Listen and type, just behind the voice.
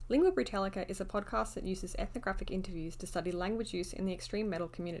Lingüa Brütallica is a podcast that uses ethnographic interviews to study language use in the extreme metal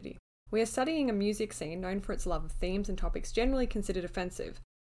community. We are studying a music scene known for its love of themes and topics generally considered offensive,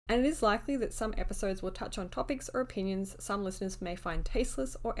 and it is likely that some episodes will touch on topics or opinions some listeners may find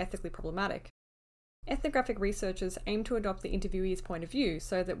tasteless or ethically problematic. Ethnographic researchers aim to adopt the interviewee's point of view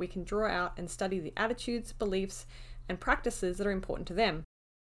so that we can draw out and study the attitudes, beliefs, and practices that are important to them.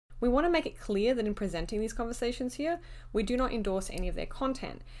 We want to make it clear that in presenting these conversations here, we do not endorse any of their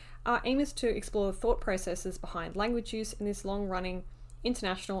content. Our aim is to explore the thought processes behind language use in this long-running,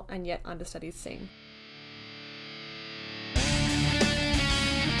 international, and yet understudied scene.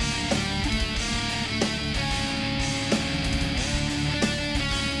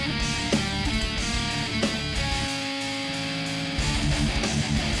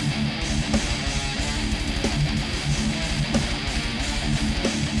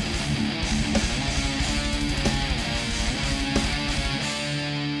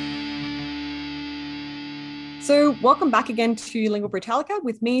 So welcome back again to Lingüa Brütallica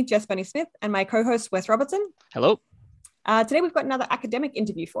with me, Jess Bunny-Smith, and my co-host, Wes Robertson. Hello. Today we've got another academic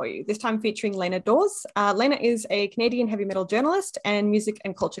interview for you, this time featuring Laina Dawes. Laina is a Canadian heavy metal journalist and music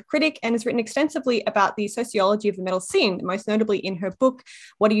and culture critic and has written extensively about the sociology of the metal scene, most notably in her book,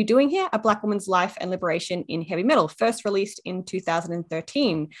 What Are You Doing Here? A Black Woman's Life and Liberation in Heavy Metal, first released in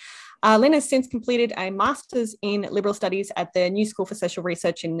 2013. Laina has since completed a master's in liberal studies at the New School for Social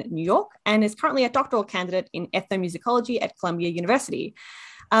Research in New York and is currently a doctoral candidate in ethnomusicology at Columbia University.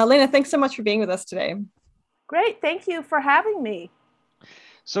 Laina, thanks so much for being with us today. Great. Thank you for having me.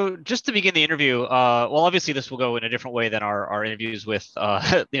 So just to begin the interview, well, obviously this will go in a different way than our interviews with,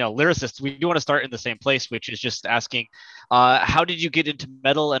 lyricists. We do want to start in the same place, which is just asking, how did you get into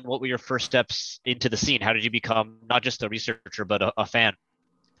metal and what were your first steps into the scene? How did you become not just a researcher, but a fan?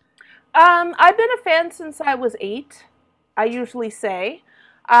 I've been a fan since I was 8, I usually say.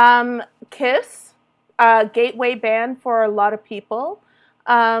 Kiss, gateway band for a lot of people.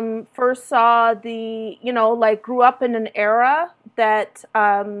 First saw grew up in an era that,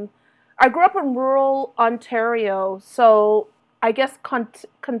 I grew up in rural Ontario, so I guess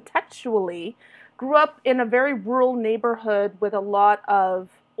contextually, grew up in a very rural neighborhood with a lot of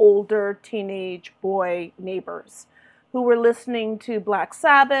older teenage boy neighbors who were listening to Black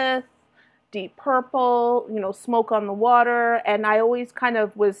Sabbath, Deep Purple, Smoke on the Water, and I always kind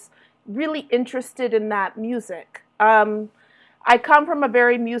of was really interested in that music. I come from a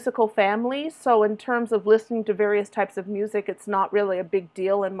very musical family, so in terms of listening to various types of music, it's not really a big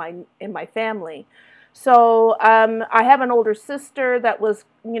deal in my family. So I have an older sister that was,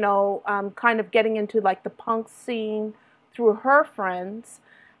 kind of getting into like the punk scene through her friends,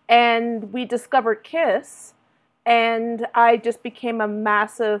 and we discovered Kiss. And I just became a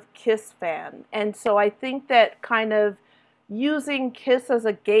massive Kiss fan. And so I think that kind of using Kiss as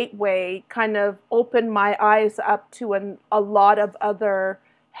a gateway kind of opened my eyes up to a lot of other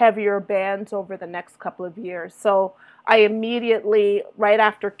heavier bands over the next couple of years. So I immediately, right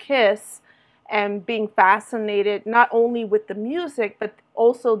after Kiss, and being fascinated not only with the music, but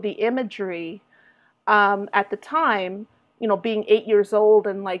also the imagery at the time, being 8 years old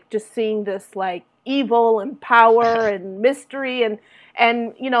and like just seeing this like evil and power and mystery and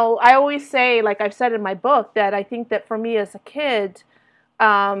I always say, like I've said in my book, that I think that for me as a kid,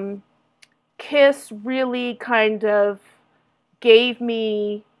 Kiss really kind of gave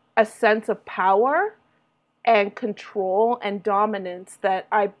me a sense of power and control and dominance that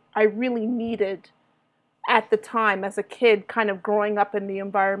I really needed at the time as a kid, kind of growing up in the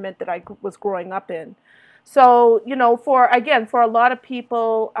environment that I was growing up in. So, for a lot of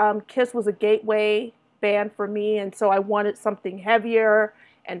people, Kiss was a gateway band for me, and so I wanted something heavier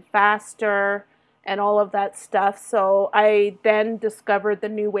and faster and all of that stuff. So I then discovered the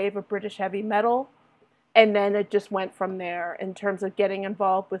new wave of British heavy metal, and then it just went from there in terms of getting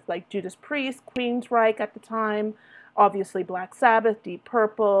involved with like Judas Priest, Queensryche at the time, obviously Black Sabbath, Deep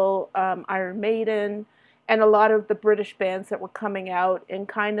Purple, Iron Maiden, and a lot of the British bands that were coming out in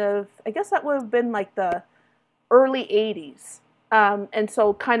kind of, I guess that would have been like the early 80s. And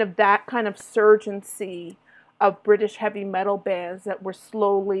so kind of that kind of surgency of British heavy metal bands that were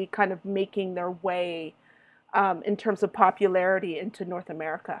slowly kind of making their way in terms of popularity into North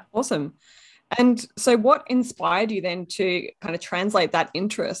America. Awesome. And so what inspired you then to kind of translate that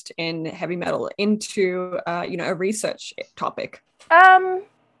interest in heavy metal into, a research topic?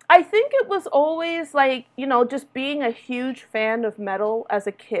 I think it was always like, just being a huge fan of metal as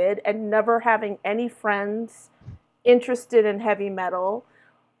a kid and never having any friends interested in heavy metal.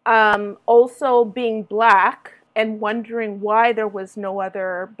 Also being Black and wondering why there was no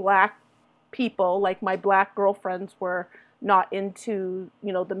other Black people, like my Black girlfriends were not into,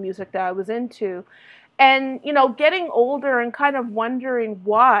 the music that I was into. And, getting older and kind of wondering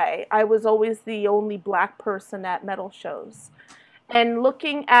why I was always the only Black person at metal shows. And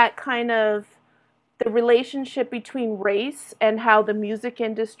looking at kind of the relationship between race and how the music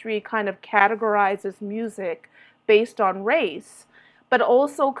industry kind of categorizes music based on race, but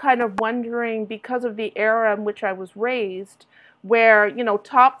also kind of wondering, because of the era in which I was raised, where,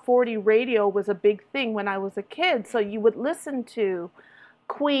 top 40 radio was a big thing when I was a kid. So you would listen to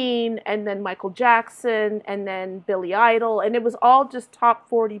Queen and then Michael Jackson and then Billy Idol, and it was all just top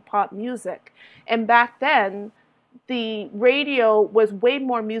 40 pop music. And back then, the radio was way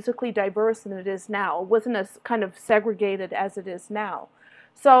more musically diverse than it is now. It wasn't as kind of segregated as it is now.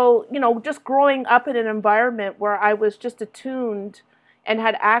 So, just growing up in an environment where I was just attuned and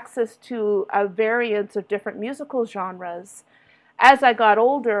had access to a variance of different musical genres, as I got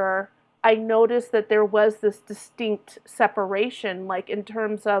older, I noticed that there was this distinct separation, like in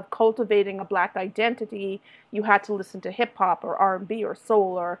terms of cultivating a Black identity, you had to listen to hip hop or R&B or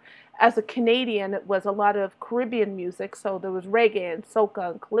soul, or as a Canadian, it was a lot of Caribbean music, so there was reggae and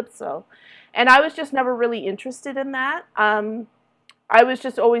soca and calypso. And I was just never really interested in that. I was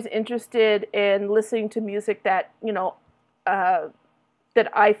just always interested in listening to music that, that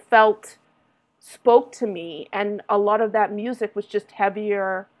I felt spoke to me, and a lot of that music was just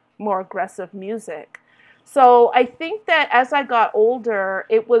heavier, more aggressive music. So I think that as I got older,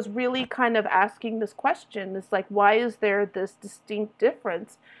 it was really kind of asking this question. It's like, why is there this distinct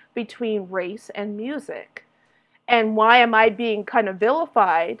difference between race and music? And why am I being kind of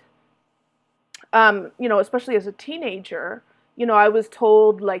vilified? Especially as a teenager, I was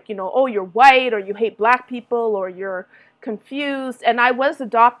told like, oh, you're white, or you hate Black people, or you're confused. And I was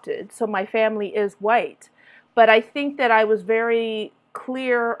adopted, so my family is white. But I think that I was very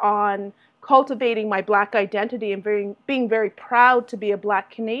clear on cultivating my Black identity and being very proud to be a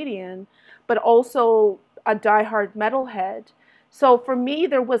Black Canadian, but also a diehard metalhead. So for me,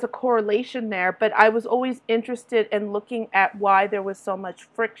 there was a correlation there, but I was always interested in looking at why there was so much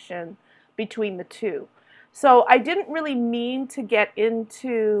friction between the two. So I didn't really mean to get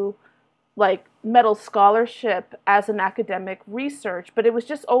into like metal scholarship as an academic research, but it was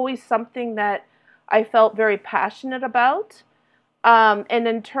just always something that I felt very passionate about. And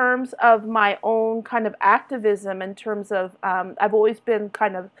in terms of my own kind of activism, in terms of, I've always been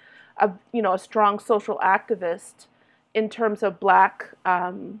kind of, a strong social activist in terms of Black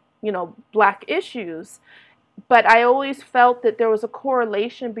issues. But I always felt that there was a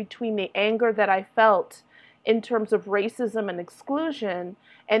correlation between the anger that I felt in terms of racism and exclusion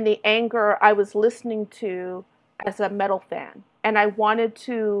and the anger I was listening to as a metal fan. And I wanted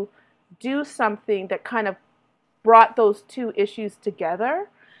to do something that kind of brought those two issues together.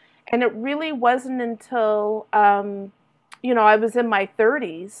 And it really wasn't until, I was in my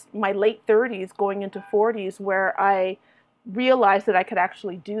 30s, my late 30s going into 40s, where I realized that I could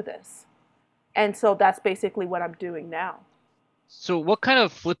actually do this. And so that's basically what I'm doing now. So what kind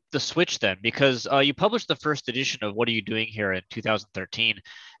of flipped the switch then? Because you published the first edition of What Are You Doing Here in 2013.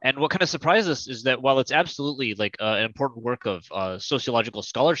 And what kind of surprised us is that while it's absolutely like an important work of sociological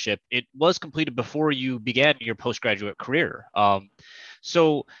scholarship, it was completed before you began your postgraduate career.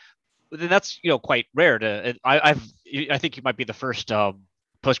 So then that's quite rare to. I think you might be the first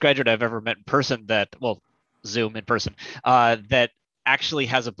postgraduate I've ever met in person Zoom in person that actually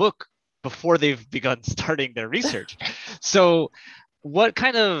has a book before they've begun starting their research. So what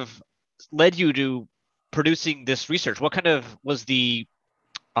kind of led you to producing this research? What kind of was the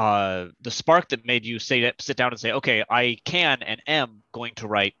spark that made you sit down and say, okay, I can and am going to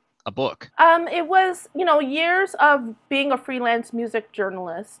write a book? It was, years of being a freelance music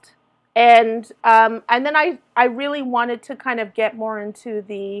journalist. And then I really wanted to kind of get more into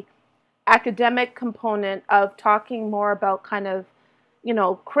the academic component of talking more about kind of,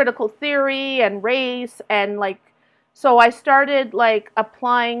 critical theory and race, and so I started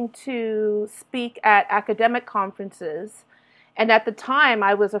applying to speak at academic conferences. And at the time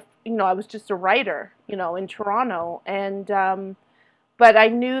I was I was just a writer, in Toronto. And, but I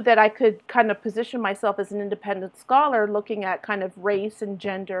knew that I could kind of position myself as an independent scholar looking at kind of race and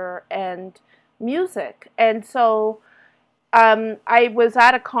gender and music. And so I was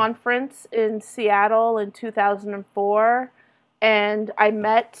at a conference in Seattle in 2004, and I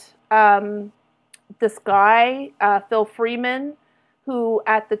met this guy, Phil Freeman, who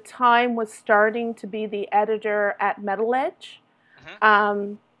at the time was starting to be the editor at Metal Edge.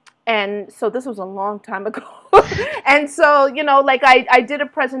 Mm-hmm. And so this was a long time ago. And so, I did a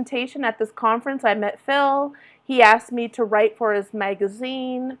presentation at this conference. I met Phil. He asked me to write for his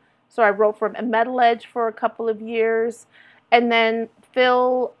magazine. So I wrote for Metal Edge for a couple of years. And then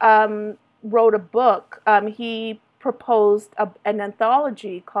Phil wrote a book. He proposed an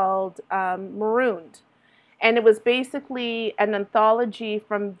anthology called Marooned. And it was basically an anthology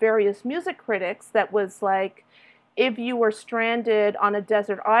from various music critics that was like, if you were stranded on a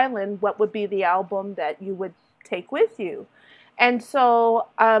desert island, what would be the album that you would take with you? And so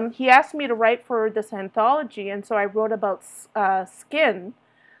he asked me to write for this anthology. And so I wrote about Skin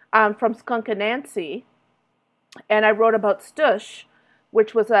from Skunk and Nancy. And I wrote about Stush,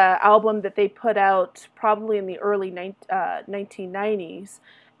 which was an album that they put out probably in the early 1990s.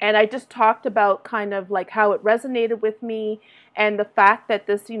 And I just talked about kind of like how it resonated with me and the fact that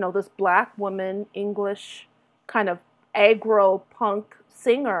this, this Black woman, English kind of aggro punk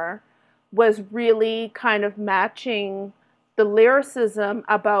singer was really kind of matching the lyricism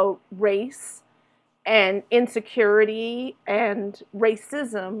about race and insecurity and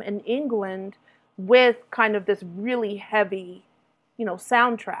racism in England with kind of this really heavy,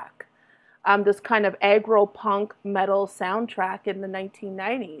 soundtrack. This kind of aggro punk metal soundtrack in the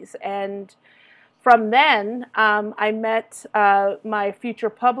 1990s. And from then, I met my future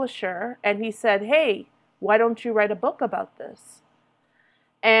publisher, and he said, hey, why don't you write a book about this?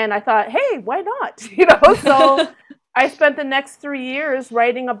 And I thought, hey, why not? So I spent the next 3 years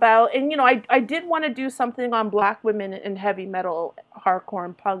writing about, and, I did want to do something on Black women in heavy metal, hardcore,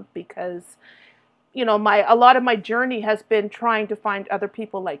 and punk because, a lot of my journey has been trying to find other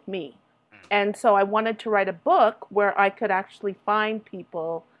people like me. And so I wanted to write a book where I could actually find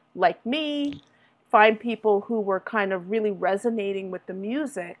people like me, find people who were kind of really resonating with the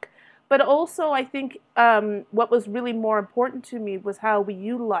music. But also I think what was really more important to me was how we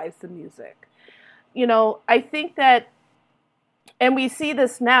utilize the music. I think that, and we see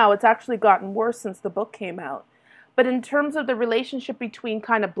this now, it's actually gotten worse since the book came out. But in terms of the relationship between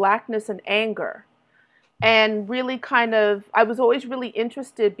kind of Blackness and anger, and really kind of, I was always really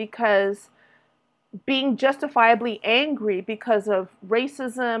interested because being justifiably angry because of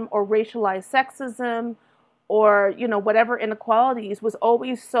racism or racialized sexism or, whatever inequalities was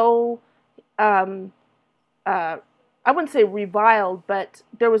always so, I wouldn't say reviled, but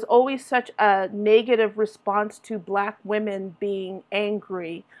there was always such a negative response to Black women being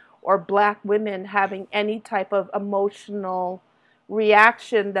angry or Black women having any type of emotional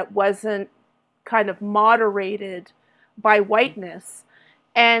reaction that wasn't kind of moderated by whiteness.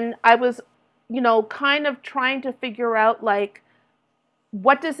 And I was, kind of trying to figure out, like,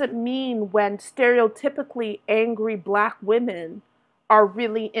 what does it mean when stereotypically angry Black women are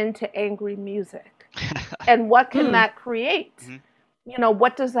really into angry music? And what can that create? Mm-hmm.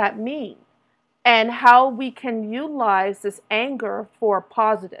 What does that mean? And how we can utilize this anger for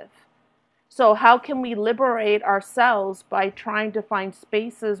positive. So how can we liberate ourselves by trying to find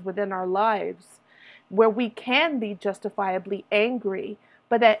spaces within our lives where we can be justifiably angry,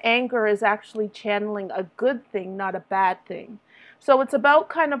 but that anger is actually channeling a good thing, not a bad thing. So it's about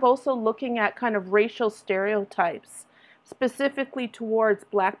kind of also looking at kind of racial stereotypes, specifically towards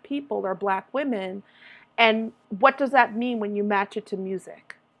Black people or Black women, and what does that mean when you match it to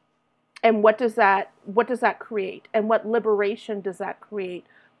music? And what does that create? And what liberation does that create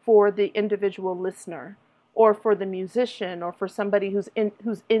for the individual listener, or for the musician, or for somebody who's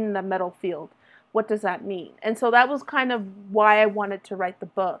in the metal field? What does that mean? And so that was kind of why I wanted to write the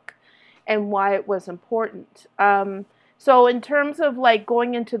book and why it was important. So in terms of like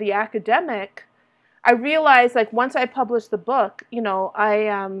going into the academic, I realized like once I published the book,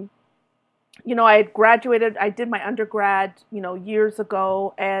 I had graduated, I did my undergrad, years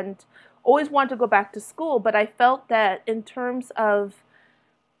ago, and always wanted to go back to school. But I felt that in terms of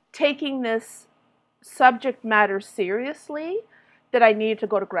taking this subject matter seriously, that I needed to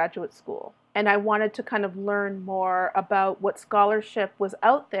go to graduate school. And I wanted to kind of learn more about what scholarship was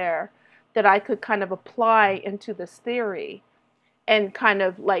out there that I could kind of apply into this theory and kind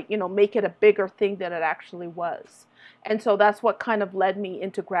of like, make it a bigger thing than it actually was. And so that's what kind of led me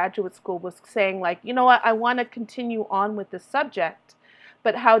into graduate school, was saying like, what, I want to continue on with this subject,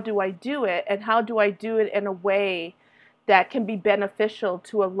 but how do I do it? And how do I do it in a way that can be beneficial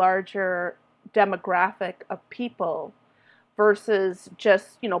to a larger demographic of people versus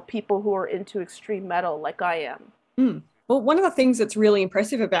just, people who are into extreme metal like I am. Well, one of the things that's really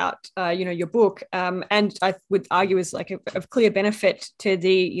impressive about, your book, and I would argue is like of clear benefit to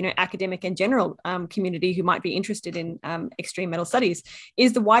the, academic and general community who might be interested in extreme metal studies,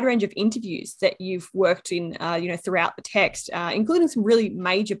 is the wide range of interviews that you've worked in, throughout the text, including some really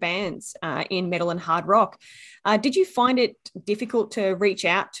major bands in metal and hard rock. Did you find it difficult to reach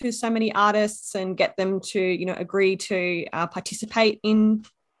out to so many artists and get them to, agree to participate in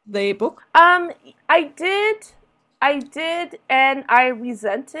the book? I did. I did, and I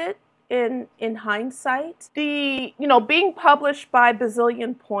resent it in hindsight. Being published by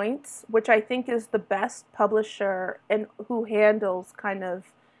Bazillion Points, which I think is the best publisher and who handles kind of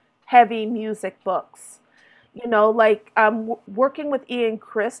heavy music books. Working with Ian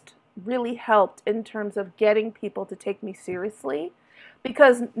Christ really helped in terms of getting people to take me seriously,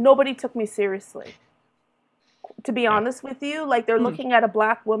 because nobody took me seriously. To be honest with you, like, they're looking at a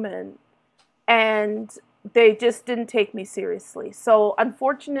Black woman and they just didn't take me seriously. So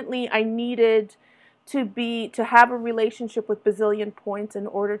unfortunately, I needed to have a relationship with Bazillion Points in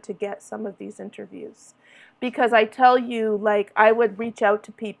order to get some of these interviews. Because I tell you, like, I would reach out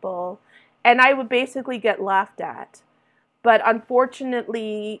to people and I would basically get laughed at. But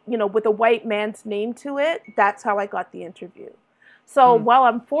unfortunately, with a white man's name to it, that's how I got the interview. So while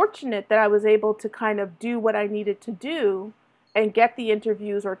I'm fortunate that I was able to kind of do what I needed to do and get the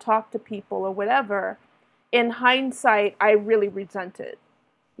interviews or talk to people or whatever, in hindsight, I really resent it,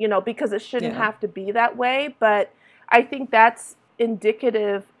 because it shouldn't have to be that way. But I think that's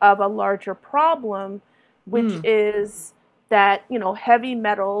indicative of a larger problem, which is that, heavy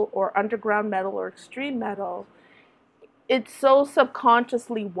metal or underground metal or extreme metal, it's so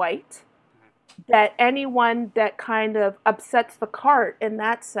subconsciously white that anyone that kind of upsets the cart in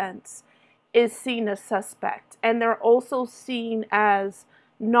that sense is seen as suspect. And they're also seen as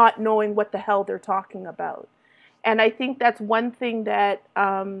not knowing what the hell they're talking about. And I think that's one thing that,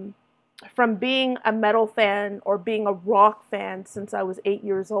 from being a metal fan or being a rock fan since I was 8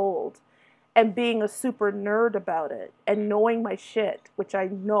 years old, and being a super nerd about it, and knowing my shit, which I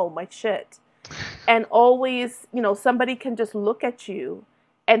know my shit, and always, somebody can just look at you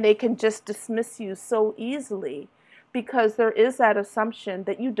and they can just dismiss you so easily because there is that assumption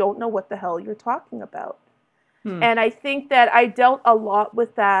that you don't know what the hell you're talking about. And I think that I dealt a lot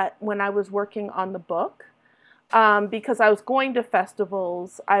with that when I was working on the book, because I was going to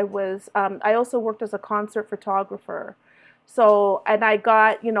festivals. I also worked as a concert photographer. So, and I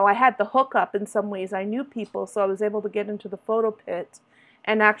got, I had the hookup in some ways. I knew people, so I was able to get into the photo pit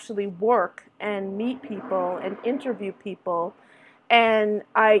and actually work and meet people and interview people. And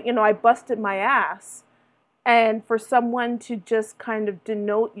I busted my ass. And for someone to just kind of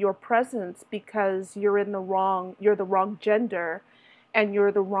denote your presence because you're the wrong gender and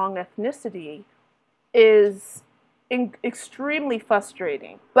you're the wrong ethnicity is extremely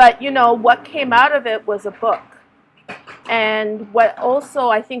frustrating. But, what came out of it was a book. And what also,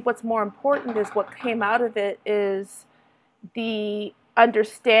 I think what's more important is what came out of it is the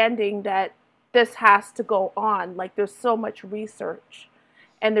understanding that this has to go on. Like, there's so much research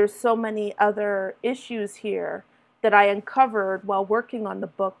and there's so many other issues here that I uncovered while working on the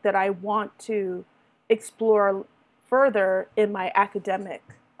book that I want to explore further in my academic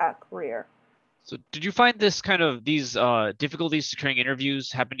career. So did you find these difficulties securing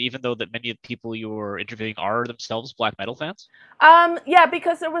interviews happen even though that many of the people you were interviewing are themselves Black metal fans? Yeah,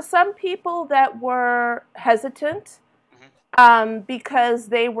 because there were some people that were hesitant because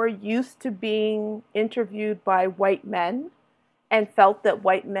they were used to being interviewed by white men and felt that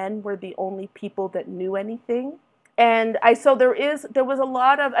white men were the only people that knew anything. And there was a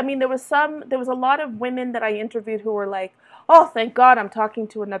lot of women that I interviewed who were like, oh, thank God I'm talking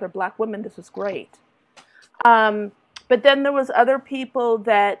to another Black woman. This is great. But then there was other people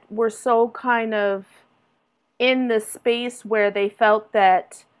that were so kind of in this space where they felt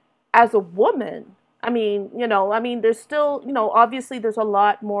that as a woman, there's still, obviously there's a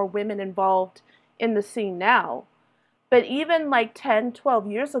lot more women involved in the scene now. But even like 10,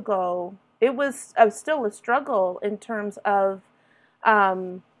 12 years ago, it was still a struggle in terms of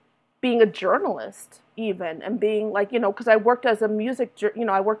being a journalist even, and being like, because I worked as a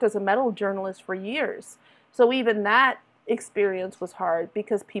metal journalist for years. So even that experience was hard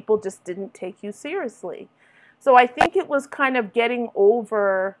because people just didn't take you seriously. So I think it was kind of getting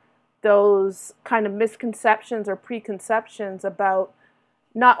over those kind of misconceptions or preconceptions about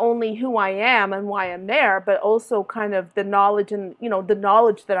not only who I am and why I'm there, but also kind of the knowledge and, the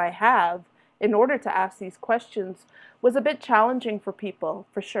knowledge that I have in order to ask these questions was a bit challenging for people,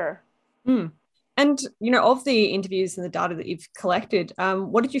 for sure. And, of the interviews and the data that you've collected,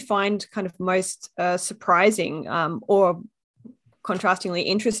 what did you find kind of most surprising or contrastingly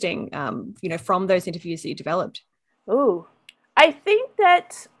interesting, from those interviews that you developed? Ooh, I think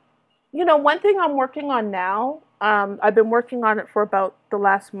that, one thing I'm working on now, I've been working on it for about the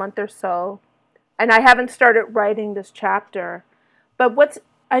last month or so, and I haven't started writing this chapter. But what's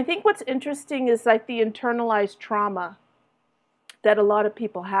interesting is like the internalized trauma that a lot of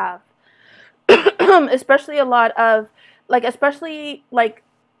people have, especially a lot of, like,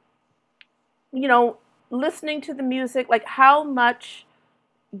 listening to the music, like how much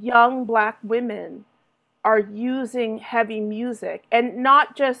young Black women are using heavy music, and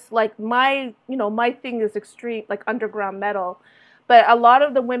not just like my thing is extreme, like underground metal, but a lot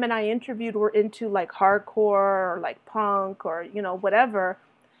of the women I interviewed were into like hardcore or like punk or whatever.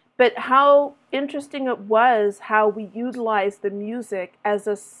 But how interesting it was how we utilized the music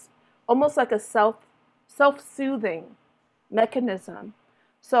as almost like a self-soothing mechanism.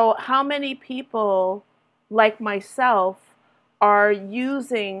 So how many people like myself are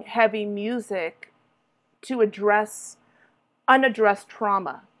using heavy music to address unaddressed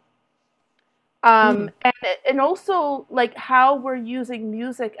trauma? And also like how we're using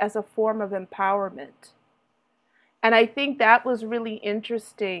music as a form of empowerment. And I think that was really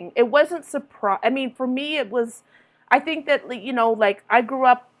interesting. It wasn't I mean, for me, it was, I think that, like I grew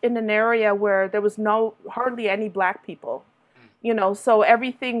up in an area where there was hardly any Black people, so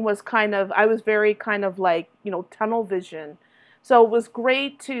everything was I was very kind of like, tunnel vision. So it was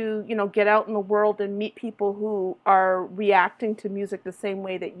great to, get out in the world and meet people who are reacting to music the same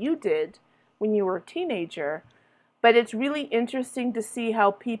way that you did when you were a teenager. But it's really interesting to see how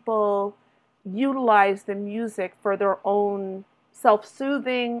people utilize the music for their own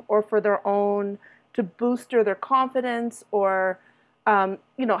self-soothing or for their own to booster their confidence or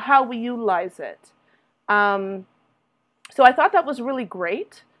how we utilize it. So I thought that was really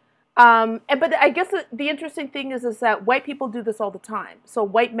great. But I guess the interesting thing is that white people do this all the time. So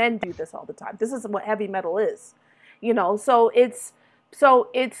white men do this all the time. This is what heavy metal is, So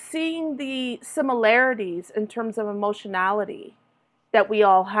it's seeing the similarities in terms of emotionality that we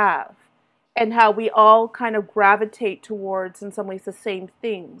all have, and how we all kind of gravitate towards, in some ways, the same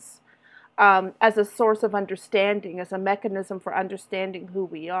things, as a source of understanding, as a mechanism for understanding who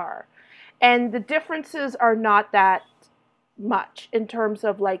we are. And the differences are not that much in terms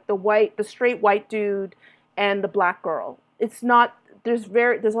of like the straight white dude and the Black girl. It's not, there's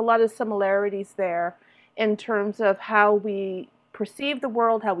a lot of similarities there in terms of how we perceive the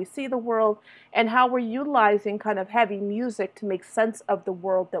world, how we see the world, and how we're utilizing kind of heavy music to make sense of the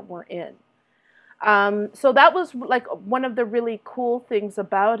world that we're in. So that was like one of the really cool things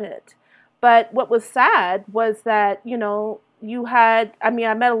about it. But what was sad was that, I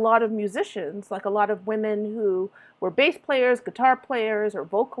met a lot of musicians, like a lot of women who were bass players, guitar players, or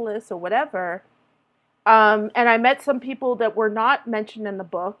vocalists or whatever. And I met some people that were not mentioned in the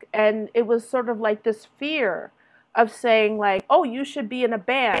book. And it was sort of like this fear of saying like, oh, you should be in a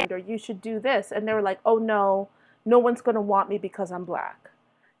band or you should do this. And they were like, oh, no one's going to want me because I'm Black.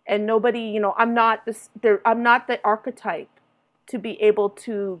 And nobody, I'm not the archetype to be able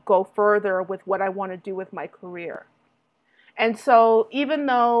to go further with what I want to do with my career. And so even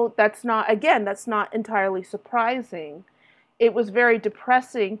though that's not entirely surprising, it was very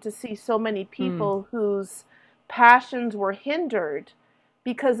depressing to see so many people whose passions were hindered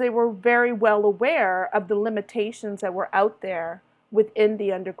because they were very well aware of the limitations that were out there within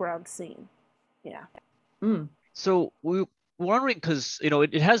the underground scene. Yeah. So we're wondering, because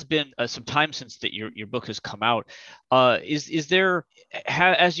it has been some time since that your book has come out. Is there,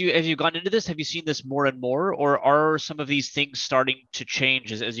 as you've gone into this, have you seen this more and more, or are some of these things starting to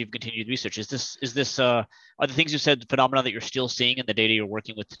change as you've continued research? Is this are the things you said phenomena that you're still seeing in the data you're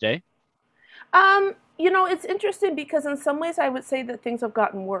working with today? It's interesting because in some ways I would say that things have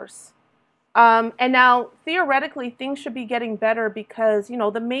gotten worse. And now theoretically things should be getting better because,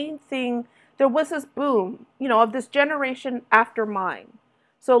 the main thing, there was this boom, of this generation after mine.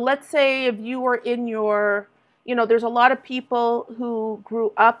 So let's say if you were in your, there's a lot of people who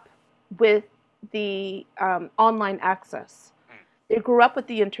grew up with the online access. They grew up with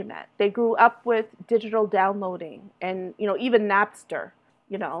the internet. They grew up with digital downloading and, even Napster,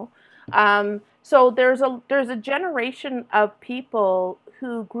 So there's a generation of people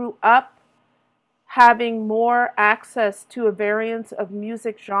who grew up having more access to a variance of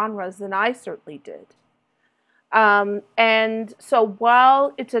music genres than I certainly did. And so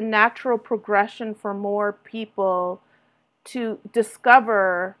while it's a natural progression for more people to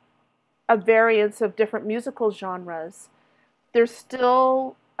discover a variance of different musical genres, there's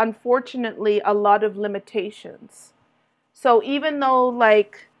still, unfortunately, a lot of limitations. So even though,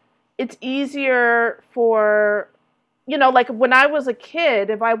 like, it's easier for, like when I was a kid,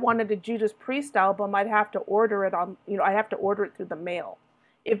 if I wanted a Judas Priest album, I'd have to order it I'd have to order it through the mail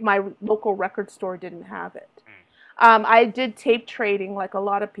if my local record store didn't have it. I did tape trading like a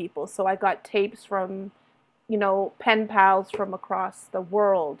lot of people. So I got tapes from, pen pals from across the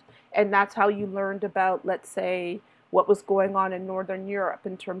world. And that's how you learned about, let's say, what was going on in Northern Europe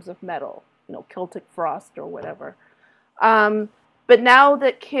in terms of metal, Celtic Frost or whatever. But now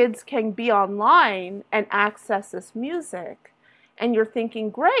that kids can be online and access this music, and you're thinking,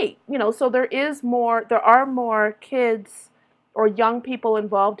 great, so there are more kids or young people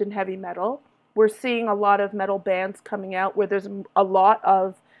involved in heavy metal. We're seeing a lot of metal bands coming out where there's a lot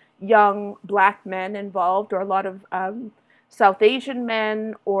of young black men involved, or a lot of South Asian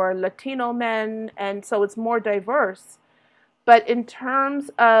men or Latino men, and so it's more diverse. But in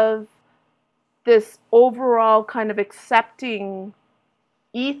terms of this overall kind of accepting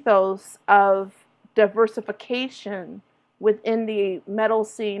ethos of diversification within the metal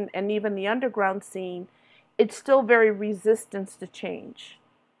scene and even the underground scene, it's still very resistant to change.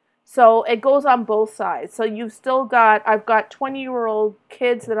 So it goes on both sides. So I've got 20-year-old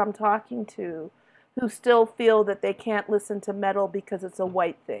kids that I'm talking to who still feel that they can't listen to metal because it's a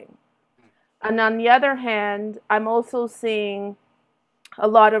white thing. And on the other hand, I'm also seeing a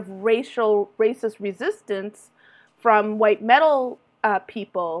lot of racist resistance from white metal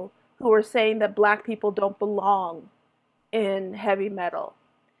people who are saying that black people don't belong in heavy metal.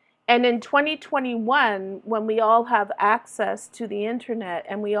 And in 2021, when we all have access to the internet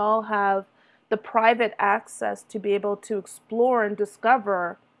and we all have the private access to be able to explore and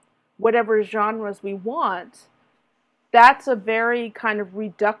discover whatever genres we want, that's a very kind of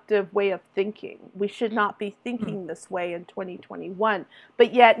reductive way of thinking. We should not be thinking this way in 2021.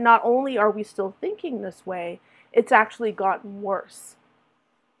 But yet, not only are we still thinking this way, it's actually gotten worse.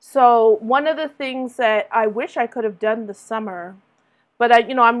 So one of the things that I wish I could have done this summer, but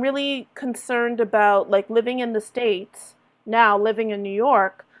I'm really concerned about, like, living in the States now, living in New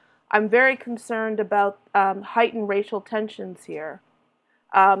York, I'm very concerned about heightened racial tensions here.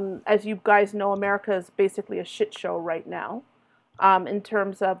 As you guys know, America is basically a shit show right now in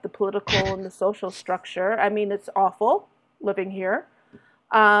terms of the political and the social structure. I mean, it's awful living here.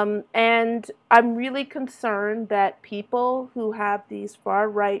 And I'm really concerned that people who have these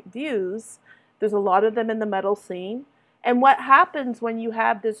far-right views, there's a lot of them in the metal scene. And what happens when you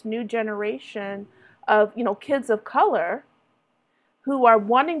have this new generation of, kids of color who are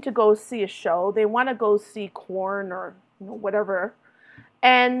wanting to go see a show, they want to go see Korn or whatever,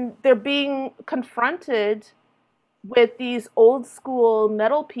 and they're being confronted with these old school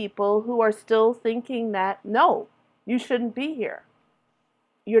metal people who are still thinking that, no, you shouldn't be here.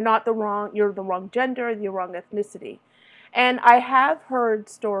 You're the wrong gender, you're the wrong ethnicity. And I have heard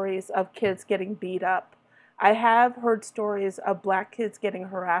stories of kids getting beat up. I have heard stories of black kids getting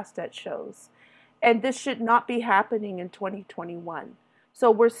harassed at shows. And this should not be happening in 2021.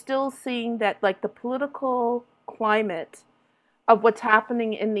 So we're still seeing that, like, the political climate of what's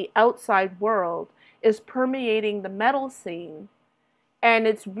happening in the outside world is permeating the metal scene, and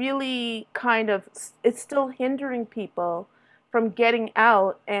it's really it's still hindering people from getting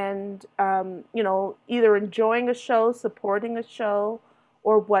out and either enjoying a show, supporting a show,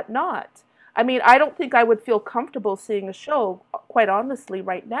 or whatnot. I mean, I don't think I would feel comfortable seeing a show, quite honestly,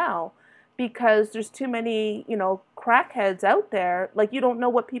 right now, because there's too many crackheads out there. Like, you don't know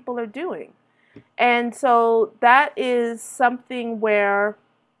what people are doing. And so that is something where,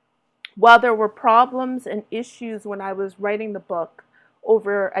 while there were problems and issues when I was writing the book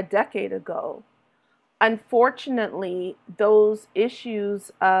over a decade ago, unfortunately, those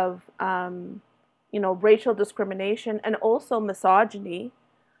issues of, racial discrimination and also misogyny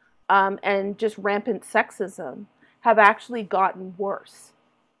and just rampant sexism have actually gotten worse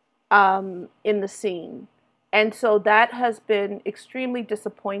in the scene. And so that has been extremely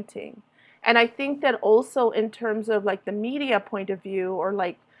disappointing. And I think that also in terms of, like, the media point of view, or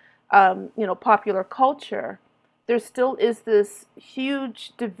like, popular culture, there still is this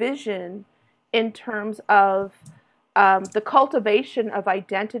huge division in terms of the cultivation of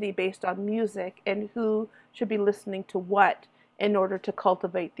identity based on music and who should be listening to what in order to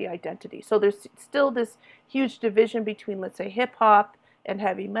cultivate the identity. So there's still this huge division between, let's say, hip hop and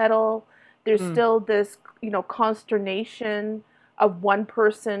heavy metal. There's still this, consternation of one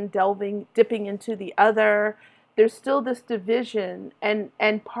person dipping into the other. There's still this division,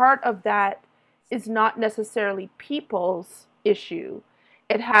 and part of that is not necessarily people's issue.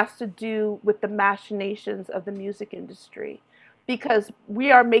 It has to do with the machinations of the music industry, because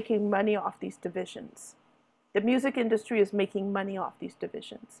we are making money off these divisions. The music industry is making money off these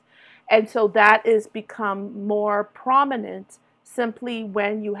divisions. And so that has become more prominent simply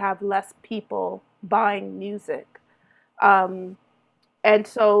when you have less people buying music. And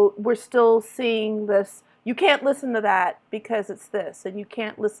so we're still seeing this, you can't listen to that because it's this, and you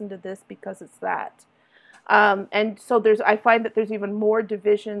can't listen to this because it's that. And so I find that there's even more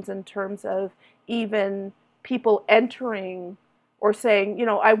divisions in terms of even people entering or saying,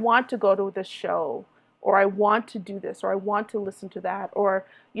 I want to go to this show, or I want to do this, or I want to listen to that, or,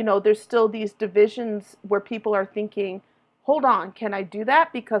 there's still these divisions where people are thinking, hold on, can I do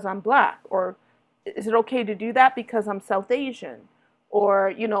that because I'm Black? Or is it okay to do that because I'm South Asian?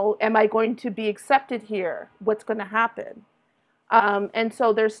 Or, am I going to be accepted here? What's going to happen? And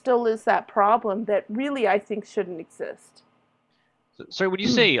so there still is that problem that really I think shouldn't exist. Sorry, when you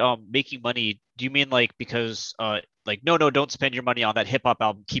say making money, do you mean like because like no, don't spend your money on that hip hop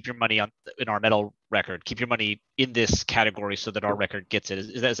album, keep your money in our metal record, keep your money in this category so that our record gets it?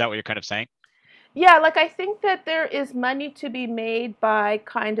 Is that what you're kind of saying? Yeah, like I think that there is money to be made by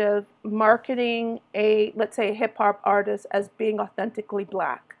kind of marketing let's say, a hip hop artist as being authentically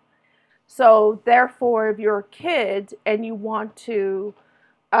Black. So therefore, if you're a kid and you want to,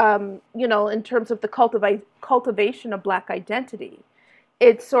 in terms of the cultivation of Black identity,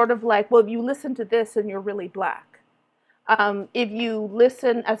 it's sort of like, well, if you listen to this and you're really Black. If you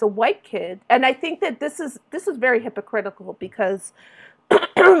listen as a white kid, and I think that this is very hypocritical because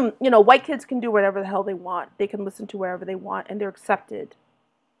white kids can do whatever the hell they want. They can listen to wherever they want, and they're accepted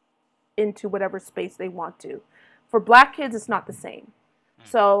into whatever space they want to. For Black kids, it's not the same.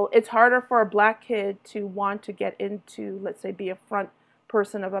 So it's harder for a Black kid to want to get into, let's say, be a front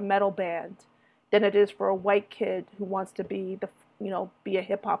person of a metal band than it is for a white kid who wants to be be a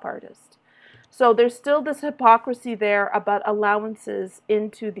hip hop artist. So there's still this hypocrisy there about allowances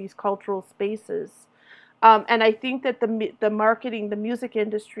into these cultural spaces. And I think that the marketing, the music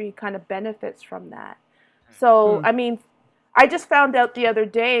industry kind of benefits from that. So, I mean, I just found out the other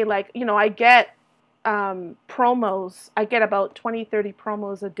day, like, I get promos. I get about 20, 30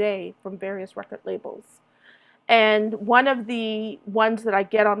 promos a day from various record labels. And one of the ones that I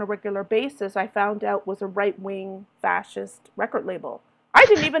get on a regular basis, I found out was a right-wing fascist record label. I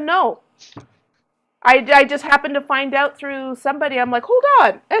didn't even know. I just happened to find out through somebody. I'm like, hold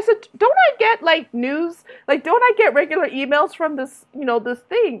on. I said, don't I get like news? Like, don't I get regular emails from this, this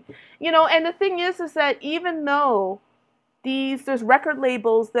thing? And the thing is that even though there's record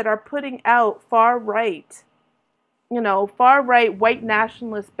labels that are putting out far right white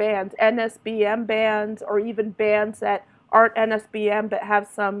nationalist bands, NSBM bands, or even bands that aren't NSBM but have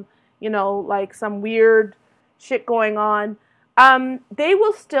some, like some weird shit going on. They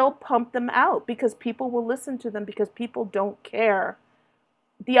will still pump them out because people will listen to them because people don't care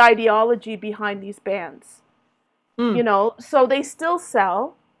the ideology behind these bands. So they still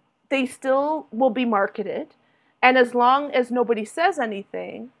sell, they still will be marketed, and as long as nobody says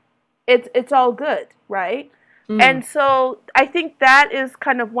anything, it's all good, right? And so I think that is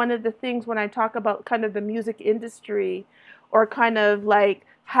kind of one of the things when I talk about kind of the music industry, or kind of like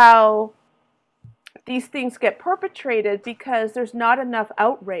how these things get perpetrated, because there's not enough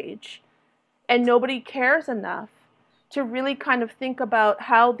outrage and nobody cares enough to really kind of think about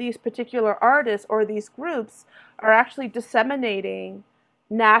how these particular artists or these groups are actually disseminating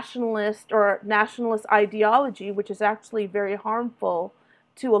nationalist ideology, which is actually very harmful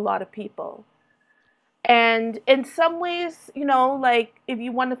to a lot of people. And in some ways, like if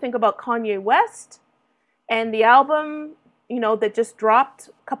you want to think about Kanye West and the album, that just dropped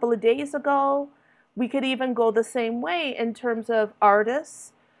a couple of days ago, we could even go the same way in terms of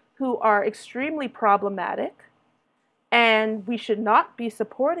artists who are extremely problematic, and we should not be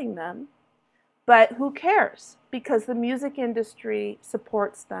supporting them. But who cares? Because the music industry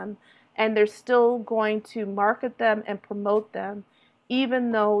supports them, and they're still going to market them and promote them,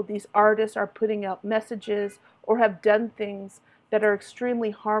 even though these artists are putting out messages or have done things that are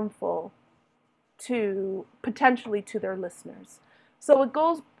extremely harmful potentially to their listeners. So it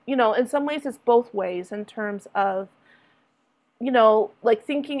goes, in some ways it's both ways in terms of, like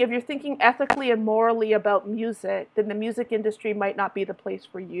if you're thinking ethically and morally about music, then the music industry might not be the place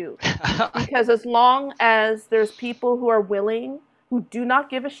for you. Because as long as there's people who do not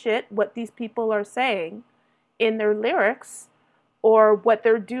give a shit what these people are saying in their lyrics, or what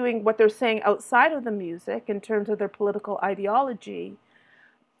they're doing, what they're saying outside of the music in terms of their political ideology,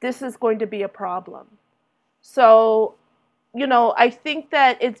 this is going to be a problem. So, I think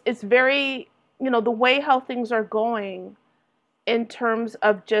that it's very, the way how things are going in terms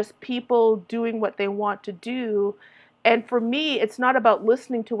of just people doing what they want to do. And for me, it's not about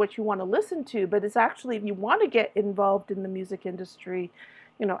listening to what you want to listen to, but it's actually, if you want to get involved in the music industry,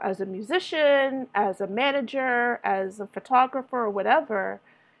 as a musician, as a manager, as a photographer, or whatever,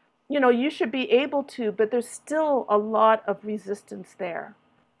 you should be able to, but there's still a lot of resistance there.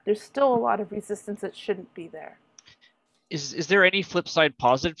 There's still a lot of resistance that shouldn't be there. Is there any flip side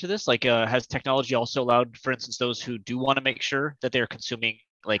positive to this? Like, has technology also allowed, for instance, those who do want to make sure that they're consuming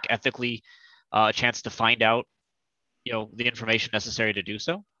like ethically, a chance to find out, the information necessary to do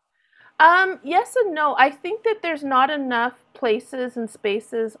so? Yes and no. I think that there's not enough places and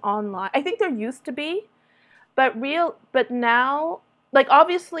spaces online. I think there used to be, but now, like,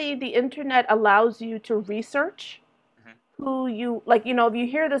 obviously the internet allows you to research Mhm. who you like. If you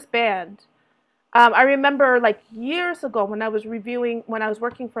hear this band, I remember like years ago when I was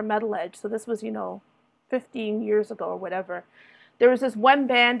working for Metal Edge. So this was 15 years ago or whatever. There was this one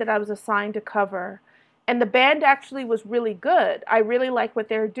band that I was assigned to cover, and the band actually was really good. I really liked what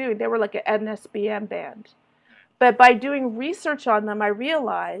they were doing. They were like an NSBM band. But by doing research on them, I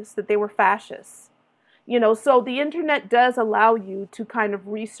realized that they were fascists. So the internet does allow you to kind of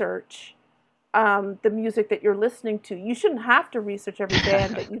research the music that you're listening to. You shouldn't have to research every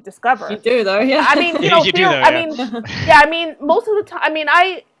band that you discover. You do though, yeah. I mean, You do though, yeah. yeah. I mean, most of the time.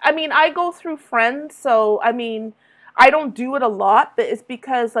 I go through friends, so I mean, I don't do it a lot, but it's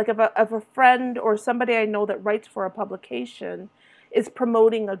because like if a friend or somebody I know that writes for a publication is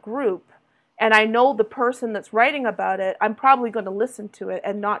promoting a group, and I know the person that's writing about it, I'm probably going to listen to it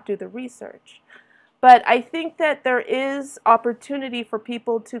and not do the research. But I think that there is opportunity for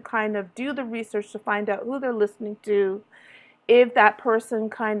people to kind of do the research to find out who they're listening to, if that person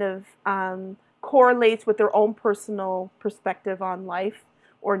kind of correlates with their own personal perspective on life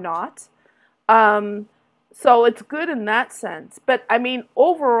or not. Um, so it's good in that sense. But I mean,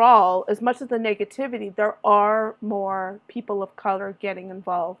 overall, as much as the negativity, there are more people of color getting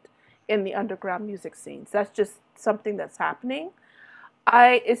involved in the underground music scenes. That's just something that's happening.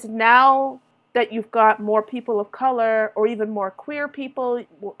 It's now that you've got more people of color or even more queer people,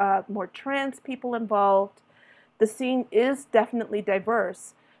 more trans people involved. The scene is definitely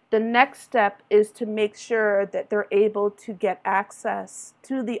diverse. The next step is to make sure that they're able to get access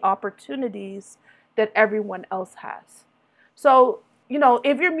to the opportunities that everyone else has. So,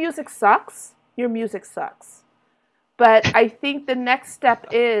 if your music sucks, your music sucks. But I think the next step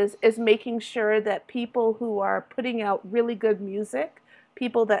is making sure that people who are putting out really good music,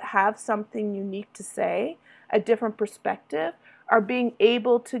 people that have something unique to say, a different perspective, are being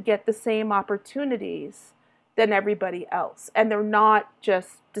able to get the same opportunities than everybody else. And they're not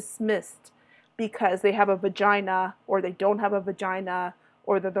just dismissed because they have a vagina or they don't have a vagina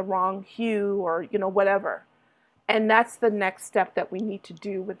or they're the wrong hue or, whatever. And that's the next step that we need to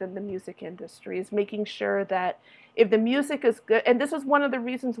do within the music industry, is making sure that if the music is good, and this is one of the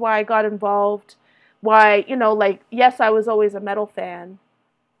reasons why I got involved, why, yes, I was always a metal fan,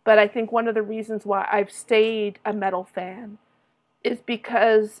 but I think one of the reasons why I've stayed a metal fan is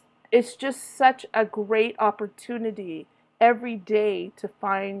because it's just such a great opportunity every day to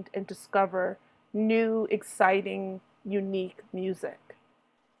find and discover new, exciting, unique music.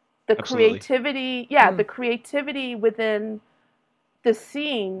 The Absolutely. creativity, the creativity within the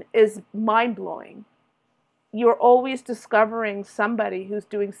scene is mind-blowing. You're always discovering somebody who's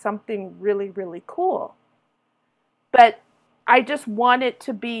doing something really, really cool. But I just want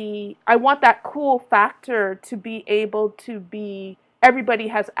I want that cool factor to be able to be, everybody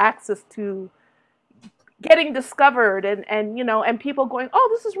has access to getting discovered and people going, oh,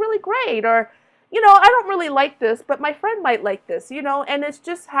 this is really great. Or, I don't really like this, but my friend might like this, and it's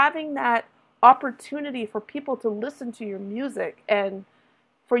just having that opportunity for people to listen to your music and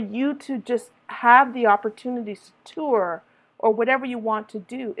for you to just have the opportunities to tour or whatever you want to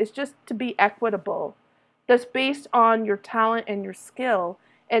do. It's just to be equitable. That's based on your talent and your skill,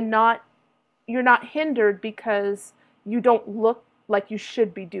 and you're not hindered because you don't look like you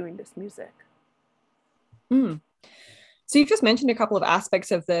should be doing this music. So you've just mentioned a couple of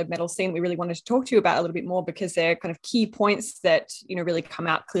aspects of the metal scene we really wanted to talk to you about a little bit more, because they're kind of key points that, really come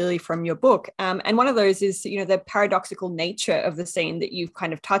out clearly from your book. And one of those is, the paradoxical nature of the scene that you've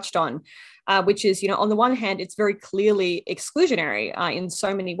kind of touched on, which is, on the one hand, it's very clearly exclusionary in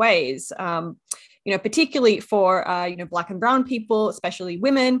so many ways, particularly for, Black and brown people, especially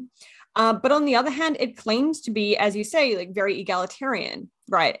women. But on the other hand, it claims to be, as you say, like very egalitarian,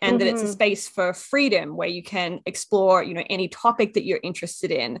 right? And that it's a space for freedom where you can explore, any topic that you're interested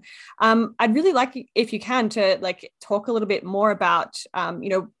in. I'd really like, if you can, to talk a little bit more about,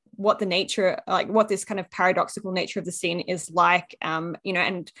 what the nature, what this kind of paradoxical nature of the scene is like,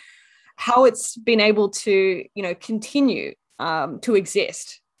 and how it's been able to, continue to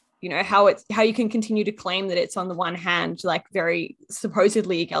exist. How you can continue to claim that it's on the one hand very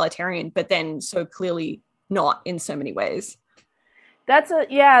supposedly egalitarian, but then so clearly not in so many ways. That's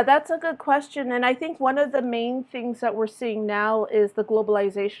a good question. And I think one of the main things that we're seeing now is the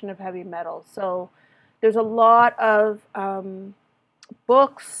globalization of heavy metal. So there's a lot of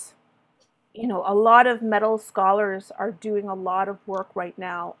books, a lot of metal scholars are doing a lot of work right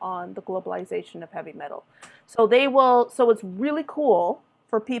now on the globalization of heavy metal. So so it's really cool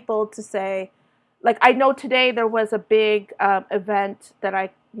for people to say, like, I know today there was a big event that I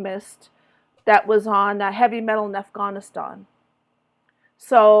missed that was on heavy metal in Afghanistan.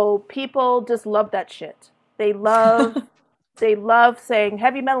 So people just love that shit. They love saying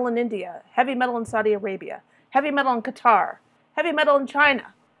heavy metal in India, heavy metal in Saudi Arabia, heavy metal in Qatar, heavy metal in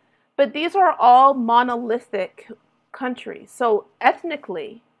China. But these are all monolithic countries. So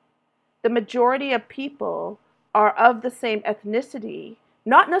ethnically, the majority of people are of the same ethnicity,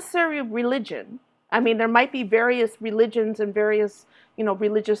 not necessarily religion. I mean, there might be various religions and various,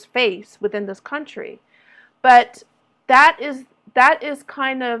 religious faiths within this country. But that is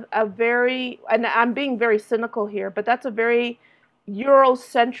kind of a very, and I'm being very cynical here, but that's a very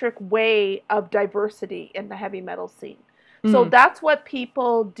Eurocentric way of diversity in the heavy metal scene. So that's what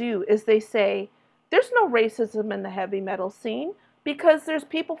people do, is they say, there's no racism in the heavy metal scene because there's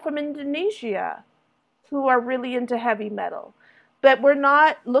people from Indonesia who are really into heavy metal. But we're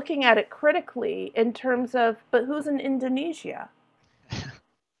not looking at it critically in terms of, but who's in Indonesia?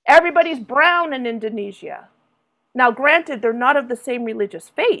 Everybody's brown in Indonesia. Now, granted, they're not of the same religious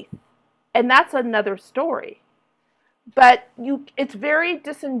faith, and that's another story. But it's very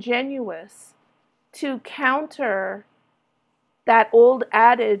disingenuous to counter that old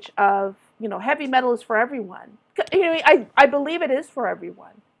adage of, heavy metal is for everyone. I believe it is for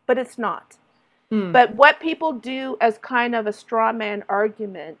everyone, but it's not. But what people do as kind of a straw man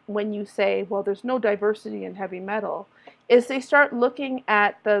argument when you say, well, there's no diversity in heavy metal, is they start looking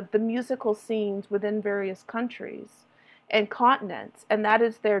at the musical scenes within various countries and continents, and that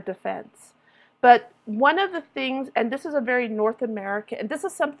is their defense. But one of the things, and this is a very North American, and this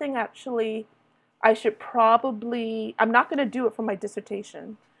is something actually I should probably, I'm not going to do it for my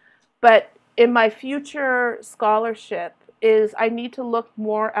dissertation, but in my future scholarship is I need to look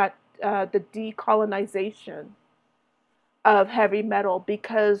more at the decolonization of heavy metal,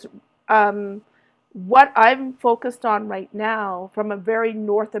 because what I'm focused on right now from a very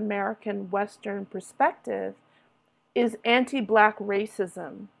North American Western perspective is anti-Black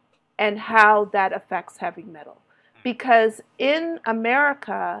racism and how that affects heavy metal. Because in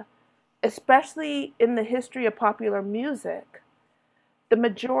America, especially in the history of popular music, the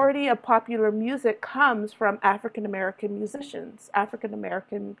majority of popular music comes from African American musicians, African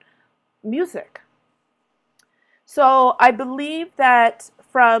American music. So I believe that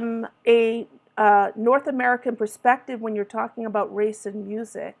from a North American perspective, when you're talking about race in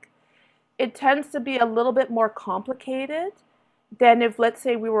music, it tends to be a little bit more complicated than if, let's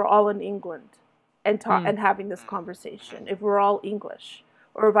say, we were all in England and having this conversation, if we're all English,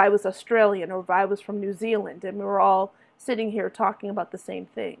 or if I was Australian, or if I was from New Zealand, and we were all sitting here talking about the same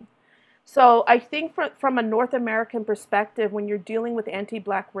thing. So I think from a North American perspective, when you're dealing with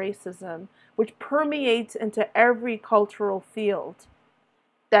anti-Black racism, which permeates into every cultural field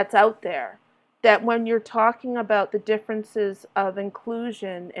that's out there, that when you're talking about the differences of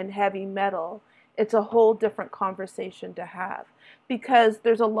inclusion in heavy metal, it's a whole different conversation to have, because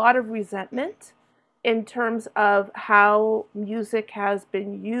there's a lot of resentment in terms of how music has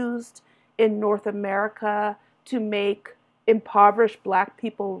been used in North America to make impoverished Black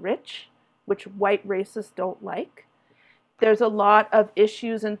people rich, which white racists don't like. There's a lot of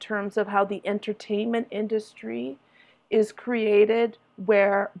issues in terms of how the entertainment industry is created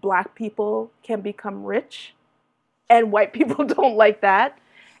where Black people can become rich, and white people don't like that.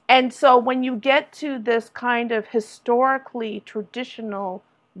 And so when you get to this kind of historically traditional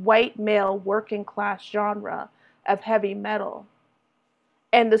white male working class genre of heavy metal,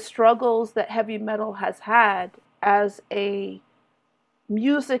 and the struggles that heavy metal has had as a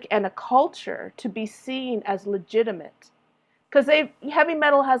music and a culture to be seen as legitimate, because heavy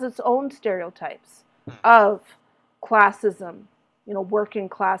metal has its own stereotypes of classism, working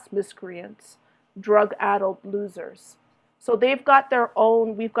class miscreants, drug-addled losers. So we've got our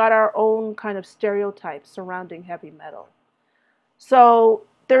own kind of stereotypes surrounding heavy metal. So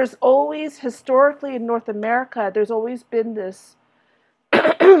there's always, historically in North America, there's always been this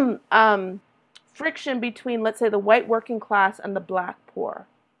friction between, let's say, the white working class and the Black poor.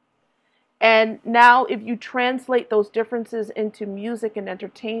 And now if you translate those differences into music and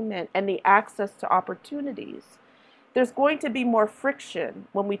entertainment and the access to opportunities, there's going to be more friction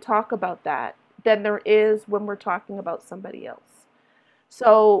when we talk about that than there is when we're talking about somebody else.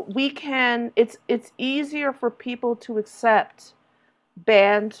 So it's easier for people to accept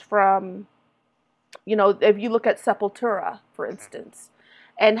bands from, if you look at Sepultura, for instance,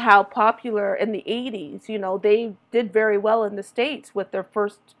 and how popular in the 80s, they did very well in the States with their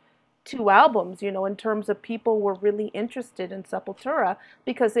first 2 albums, in terms of people were really interested in Sepultura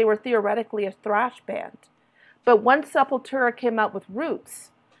because they were theoretically a thrash band. But once Sepultura came out with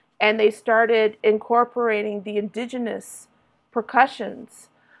Roots, and they started incorporating the indigenous percussions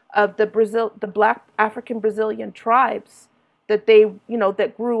of the Black African Brazilian tribes that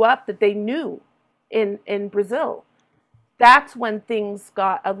that grew up, that they knew in Brazil, that's when things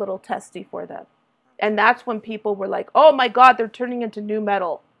got a little testy for them. And that's when people were like, oh my God, they're turning into new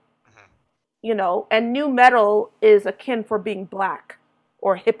metal. And new metal is akin for being black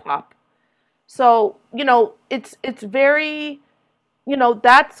or hip hop. So, it's very,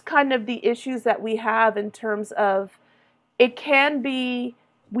 that's kind of the issues that we have in terms of we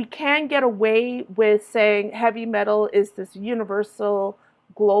can get away with saying heavy metal is this universal,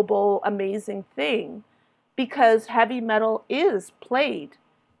 global, amazing thing, because heavy metal is played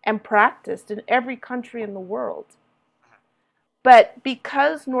and practiced in every country in the world. But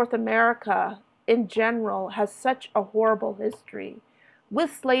because North America in general has such a horrible history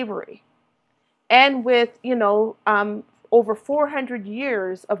with slavery and with, over 400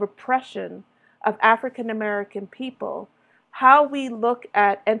 years of oppression of African American people, how we look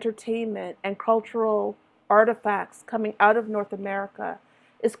at entertainment and cultural artifacts coming out of North America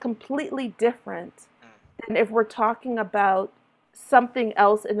is completely different than if we're talking about something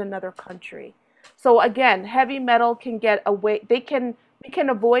else in another country. So again, heavy metal can get away. We can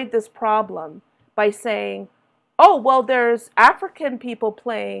avoid this problem by saying, oh, well, there's African people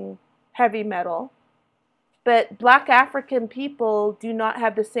playing heavy metal, but Black African people do not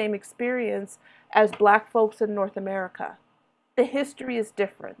have the same experience as Black folks in North America. The history is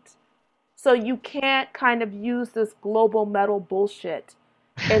different. So you can't kind of use this global metal bullshit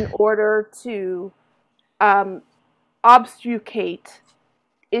in order to obfuscate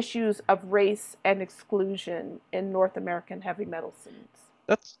issues of race and exclusion in North American heavy metal scenes.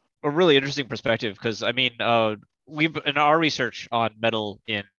 That's a really interesting perspective, because I mean, we've in our research on metal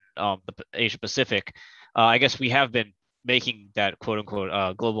in the Asia Pacific, I guess we have been making that quote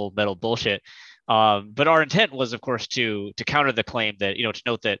unquote global metal bullshit. But our intent was, of course, to counter the claim that, to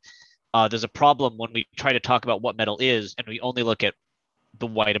note that there's a problem when we try to talk about what metal is and we only look at the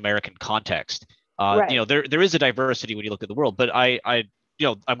white American context. Right. There is a diversity when you look at the world, but I'm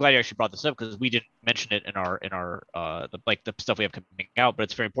glad you actually brought this up, because we didn't mention it in our the stuff we have coming out. But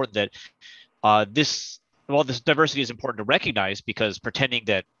it's very important that this diversity is important to recognize, because pretending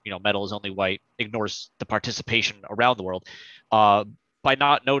that metal is only white ignores the participation around the world, by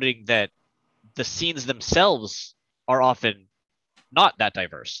not noting that the scenes themselves are often not that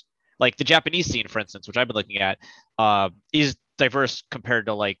diverse. Like the Japanese scene, for instance, which I've been looking at, is diverse compared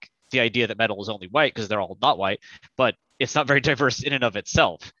to like the idea that metal is only white, because they're all not white, but it's not very diverse in and of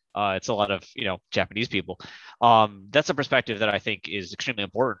itself. It's a lot of Japanese people. That's a perspective that I think is extremely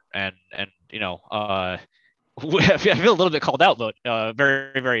important, and I feel a little bit called out, but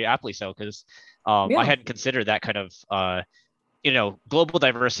very, very aptly so, because I hadn't considered that kind of global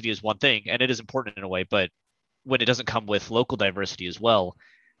diversity is one thing, and it is important in a way, but when it doesn't come with local diversity as well,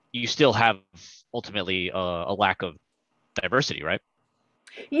 you still have ultimately a lack of diversity, right?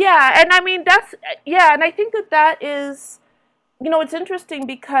 Yeah, and I mean and I think that is, it's interesting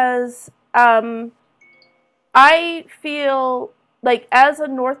because I feel like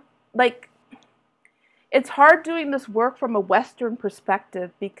it's hard doing this work from a Western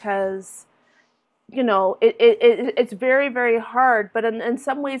perspective, because it's very, very hard. But in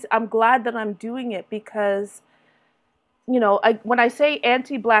some ways, I'm glad that I'm doing it, because when I say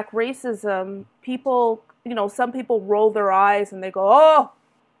anti-Black racism, people, some people roll their eyes and they go, oh,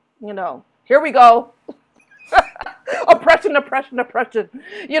 here we go. oppression.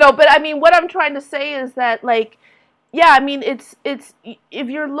 But I mean, what I'm trying to say is that, I mean, it's if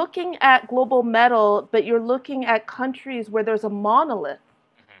you're looking at global metal, but you're looking at countries where there's a monolith,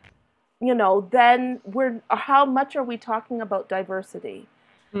 then how much are we talking about diversity?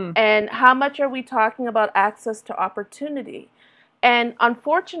 And how much are we talking about access to opportunity? And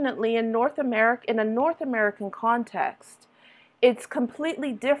unfortunately, in a North American context, it's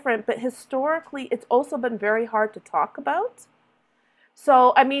completely different, but historically, it's also been very hard to talk about.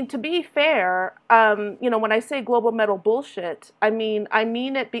 So, I mean, to be fair, when I say global metal bullshit, I mean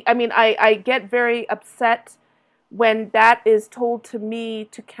it. I get very upset when that is told to me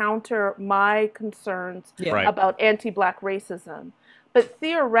to counter my concerns about anti-Black racism. But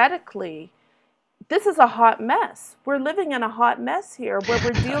theoretically, this is a hot mess. We're living in a hot mess here, where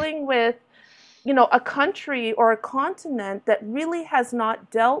we're dealing with a country or a continent that really has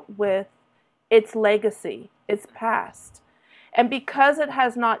not dealt with its legacy, its past. And because it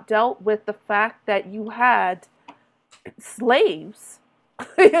has not dealt with the fact that you had slaves,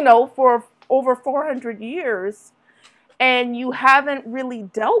 for over 400 years, and you haven't really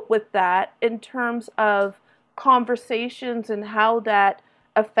dealt with that in terms of conversations and how that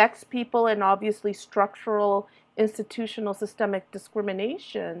affects people, and obviously structural, institutional, systemic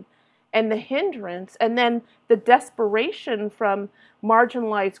discrimination and the hindrance, and then the desperation from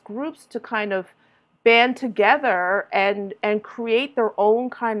marginalized groups to kind of band together and create their own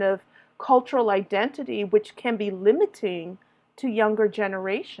kind of cultural identity, which can be limiting to younger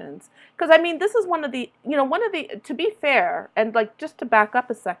generations. Because I mean, this is one of the, to be fair, and like just to back up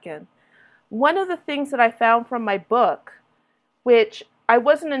a second, one of the things that I found from my book, which I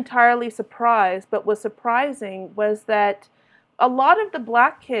wasn't entirely surprised, but was surprising, was that a lot of the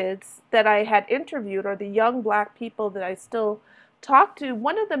Black kids that I had interviewed, or the young Black people that I still talk to,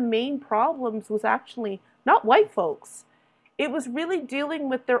 one of the main problems was actually not white folks. It was really dealing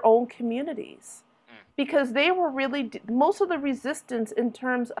with their own communities, because they were really, most of the resistance in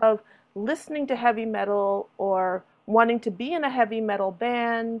terms of listening to heavy metal or wanting to be in a heavy metal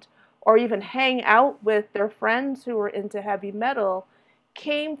band or even hang out with their friends who were into heavy metal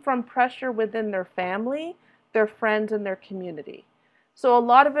came from pressure within their family, their friends, and their community. So a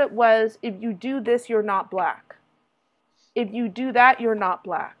lot of it was, if you do this, you're not Black. If you do that, you're not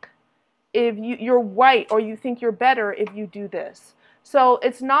Black. If you're white, or you think you're better if you do this. So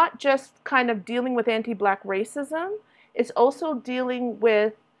it's not just kind of dealing with anti-Black racism. It's also dealing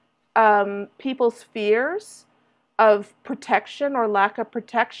with people's fears of protection or lack of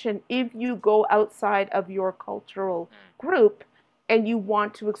protection if you go outside of your cultural group and you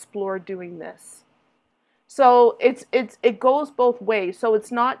want to explore doing this. So it goes both ways. So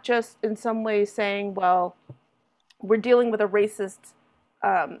it's not just in some ways saying, well, we're dealing with a racist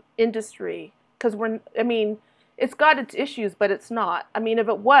industry, because it's got its issues, but it's not. I mean, if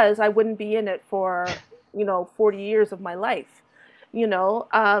it was, I wouldn't be in it for 40 years of my life,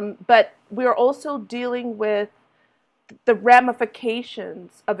 but we're also dealing with the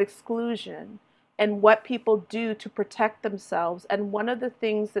ramifications of exclusion and what people do to protect themselves. And one of the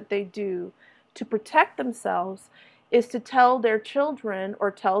things that they do to protect themselves is to tell their children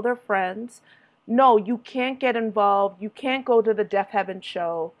or tell their friends, no, you can't get involved. You can't go to the Deaf Heaven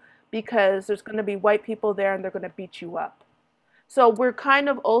show because there's going to be white people there and they're going to beat you up. So we're kind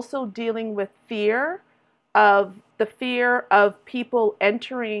of also dealing with fear of people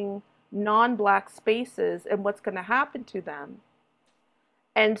entering non-Black spaces and what's going to happen to them.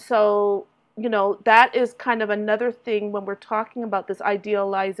 And so, that is kind of another thing when we're talking about this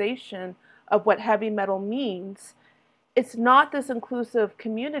idealization of what heavy metal means. It's not this inclusive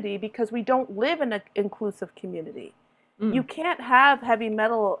community because we don't live in an inclusive community. You can't have heavy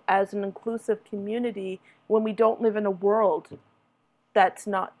metal as an inclusive community when we don't live in a world that's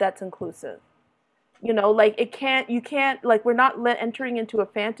inclusive. You can't, we're not entering into a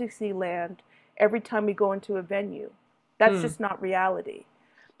fantasy land every time we go into a venue. That's just not reality.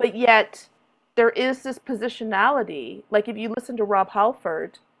 But yet, there is this positionality. Like, if you listen to Rob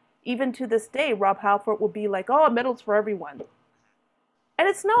Halford, even to this day, Rob Halford will be like, oh, metal's for everyone. And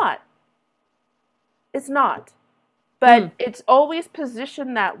it's not. It's not. But it's always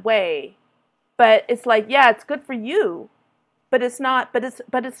positioned that way. But it's like, yeah, it's good for you. But it's not, but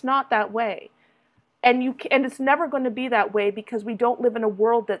it's not that way. And it's never going to be that way because we don't live in a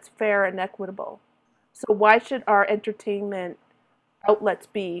world that's fair and equitable. So why should our entertainment outlets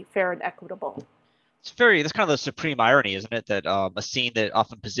be fair and equitable? That's kind of the supreme irony, isn't it? That a scene that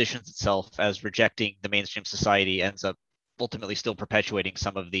often positions itself as rejecting the mainstream society ends up ultimately still perpetuating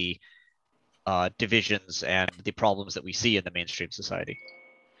some of the divisions and the problems that we see in the mainstream society.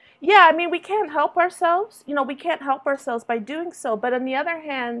 Yeah, I mean, we can't help ourselves. We can't help ourselves by doing so. But on the other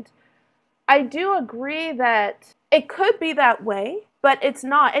hand, I do agree that it could be that way, but it's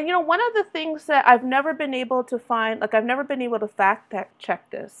not. And, one of the things that I've never been able to find, I've never been able to fact check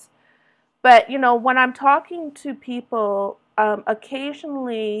this, but, when I'm talking to people,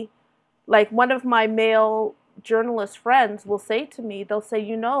 occasionally, one of my male journalist friends will say to me, they'll say,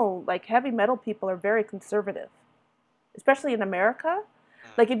 heavy metal people are very conservative, especially in America.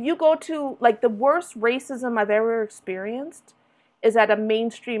 If you go to, the worst racism I've ever experienced is at a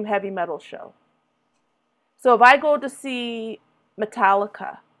mainstream heavy metal show. So if I go to see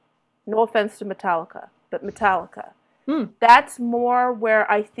Metallica, no offense to Metallica, but Metallica, that's more where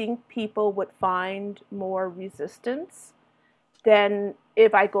I think people would find more resistance than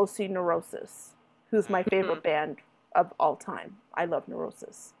if I go see Neurosis, who's my favorite band of all time. I love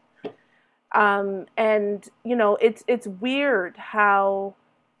Neurosis. And, it's weird how,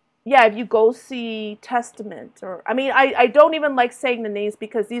 if you go see Testament, or, I don't even like saying the names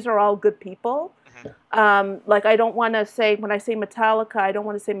because these are all good people. I don't want to say, when I say Metallica, I don't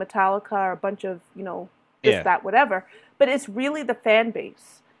want to say Metallica or a bunch of, this, that, whatever. But it's really the fan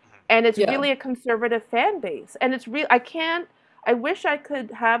base. And it's Yeah. really a conservative fan base. And it's real. I wish I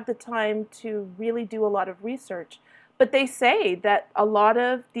could have the time to really do a lot of research. But they say that a lot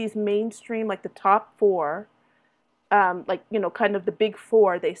of these mainstream, like the top four, like, kind of the big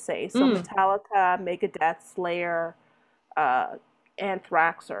four, they say. So Metallica, Megadeth, Slayer, uh,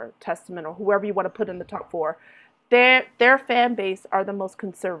 Anthrax, or Testament, or whoever you want to put in the top four, their fan base are the most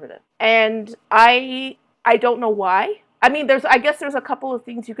conservative. And I don't know why. I mean, I guess there's a couple of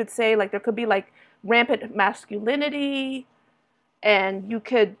things you could say. Like there could be like rampant masculinity, and you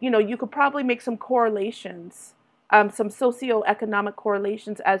could probably make some correlations, some socioeconomic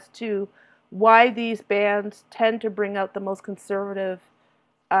correlations as to why these bands tend to bring out the most conservative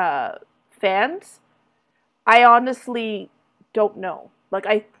fans. I honestly don't know. Like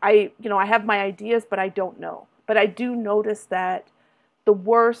I have my ideas, but I don't know. But I do notice that the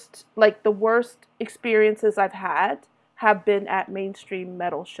worst experiences I've had have been at mainstream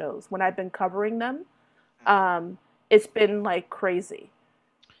metal shows when I've been covering them. It's been like crazy.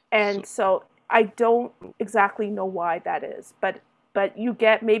 And so I don't exactly know why that is, but you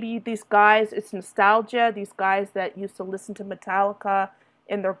get maybe these guys, it's nostalgia, these guys that used to listen to Metallica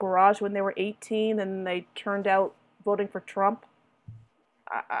in their garage when they were 18 and they turned out voting for Trump.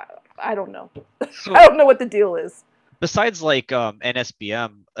 I don't know. So, I don't know what the deal is. Besides like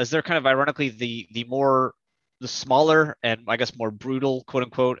NSBM, is there kind of ironically the smaller and I guess more brutal, quote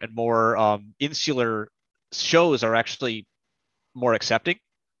unquote, and more insular shows are actually more accepting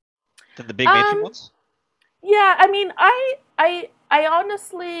than the big mainstream ones? Yeah, I mean, I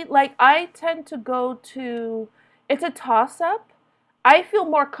honestly, like, I tend to go to, it's a toss-up. I feel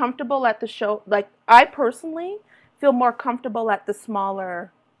more comfortable at the show, like, I personally feel more comfortable at the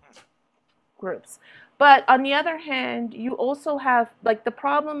smaller groups. But on the other hand, you also have, like, the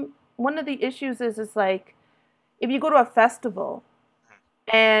problem, one of the issues is like, if you go to a festival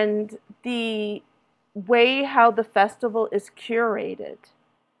and the way how the festival is curated.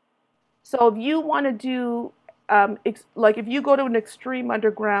 So if you want to do, like if you go to an extreme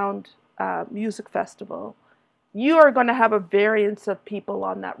underground music festival, you are going to have a variance of people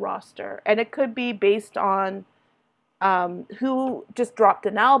on that roster. And it could be based on who just dropped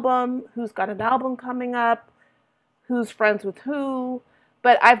an album, who's got an album coming up, who's friends with who.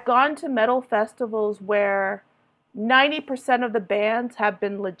 But I've gone to metal festivals where 90% of the bands have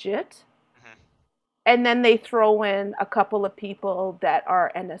been legit. And then they throw in a couple of people that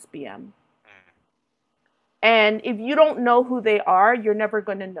are NSBM. And if you don't know who they are, you're never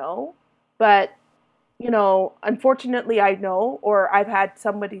going to know. But, unfortunately I know, or I've had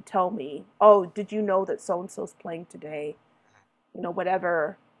somebody tell me, oh, did you know that so-and-so's playing today?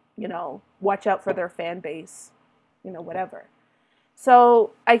 Whatever, watch out for their fan base, whatever.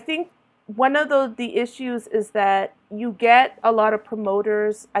 So I think one of the issues is that you get a lot of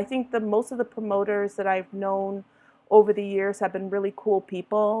promoters. I think most of the promoters that I've known over the years have been really cool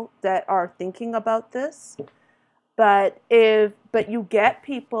people that are thinking about this. But you get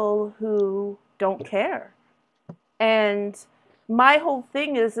people who don't care. And my whole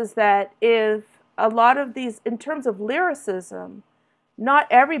thing is that if a lot of these, in terms of lyricism, not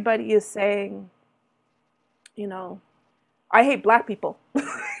everybody is saying, I hate black people,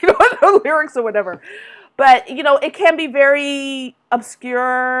 the lyrics or whatever. But, it can be very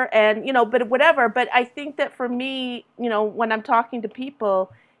obscure and, but whatever. But I think that for me, when I'm talking to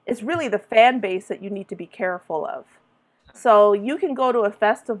people, it's really the fan base that you need to be careful of. So you can go to a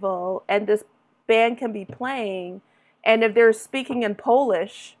festival and this band can be playing, and if they're speaking in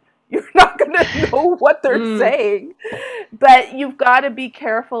Polish, you're not going to know what they're saying. But you've got to be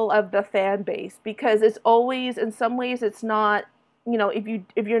careful of the fan base, because it's always, in some ways, it's not,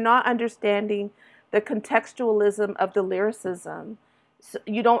 if you're not understanding the contextualism of the lyricism,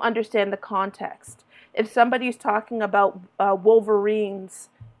 you don't understand the context. If somebody's talking about wolverines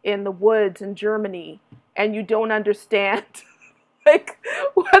in the woods in Germany, and you don't understand like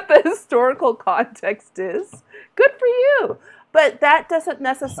what the historical context is, good for you. But that doesn't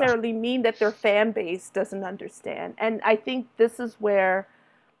necessarily mean that their fan base doesn't understand. And I think this is where,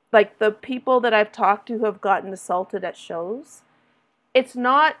 like, the people that I've talked to who have gotten assaulted at shows, it's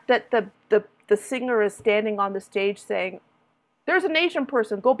not that the singer is standing on the stage saying, there's an Asian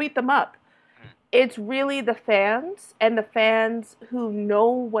person, go beat them up. It's really the fans, and the fans who know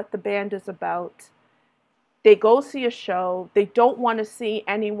what the band is about. They go see a show. They don't want to see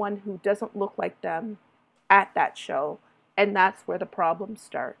anyone who doesn't look like them at that show. And that's where the problems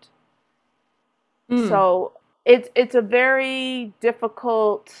start. So it's a very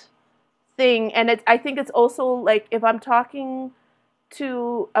difficult thing. And I think it's also like, if I'm talking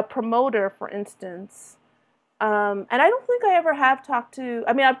to a promoter, for instance, And I don't think I ever have talked to,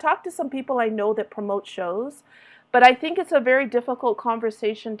 I mean, I've talked to some people I know that promote shows, but I think it's a very difficult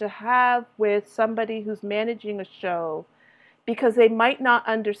conversation to have with somebody who's managing a show because they might not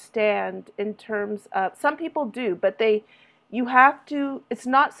understand in terms of, some people do, but you have to, it's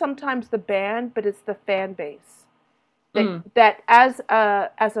not sometimes the band, but it's the fan base. That as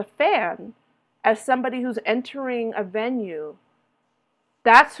a fan, as somebody who's entering a venue,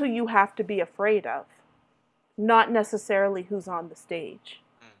 that's who you have to be afraid of, not necessarily who's on the stage.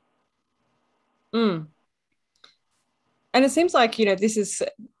 And it seems like, this is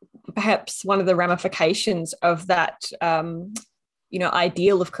perhaps one of the ramifications of that,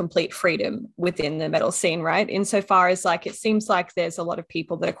 ideal of complete freedom within the metal scene, right? Insofar as it seems like there's a lot of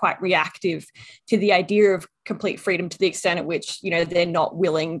people that are quite reactive to the idea of complete freedom to the extent at which, they're not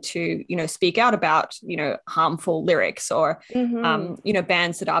willing to, speak out about, harmful lyrics or,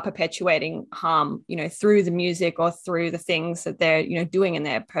 bands that are perpetuating harm, through the music or through the things that they're, doing in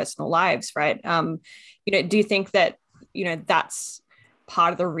their personal lives, right? Do you think that, that's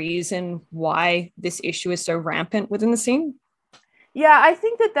part of the reason why this issue is so rampant within the scene? Yeah, I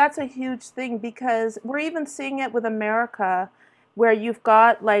think that that's a huge thing because we're even seeing it with America where you've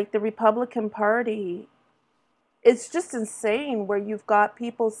got the Republican Party. It's just insane where you've got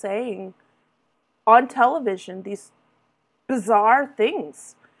people saying on television these bizarre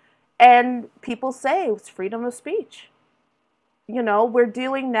things. And people say it's freedom of speech. We're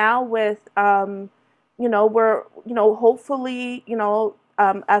dealing now with, hopefully,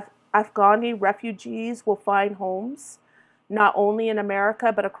 Afghani refugees will find homes. Not only in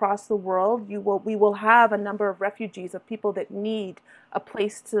America, but across the world, we will have a number of refugees, of people that need a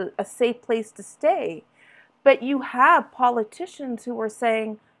safe place to stay. But you have politicians who are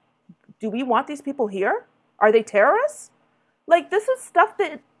saying, do we want these people here? Are they terrorists? This is stuff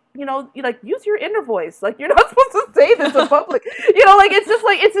that, use your inner voice. You're not supposed to say this in public.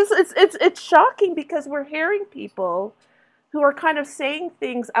 It's shocking because we're hearing people who are kind of saying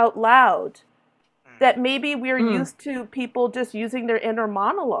things out loud that maybe we're used to people just using their inner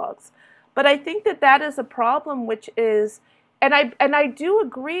monologues. But I think that is a problem, which is, and I do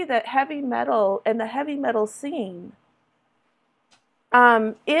agree that heavy metal and the heavy metal scene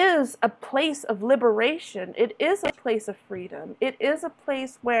is a place of liberation. It is a place of freedom. It is a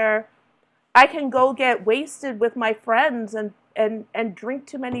place where I can go get wasted with my friends and drink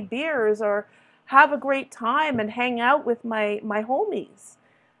too many beers or have a great time and hang out with my homies.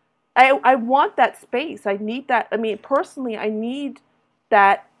 I want that space. I need that. I mean, personally, I need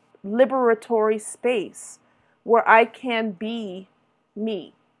that liberatory space where I can be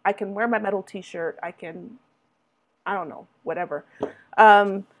me. I can wear my metal t-shirt. I don't know, whatever.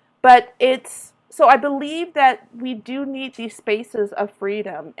 But so I believe that we do need these spaces of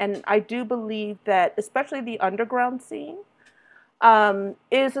freedom. And I do believe that, especially the underground scene,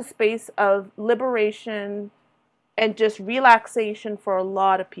 is a space of liberation and just relaxation for a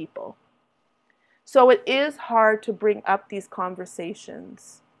lot of people. So it is hard to bring up these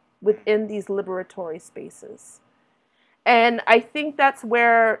conversations within these liberatory spaces. And I think that's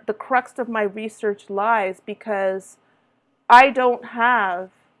where the crux of my research lies, because I don't have,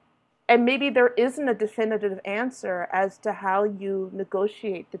 and maybe there isn't a definitive answer as to how you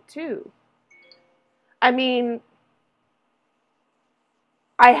negotiate the two. I mean,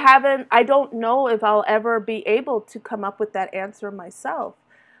 I don't know if I'll ever be able to come up with that answer myself.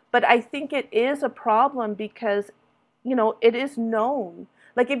 But I think it is a problem because, it is known.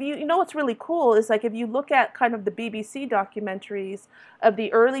 If what's really cool is if you look at kind of the BBC documentaries of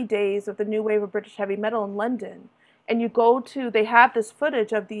the early days of the new wave of British heavy metal in London, and they have this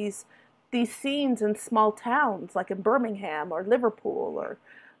footage of these scenes in small towns, like in Birmingham or Liverpool or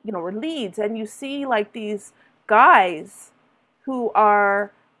Leeds, and you see these guys who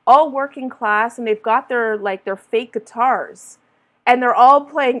are all working class and they've got their fake guitars and they're all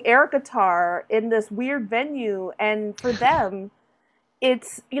playing air guitar in this weird venue. And for them,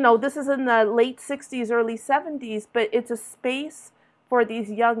 it's, this is in the late 60s, early 70s, but it's a space for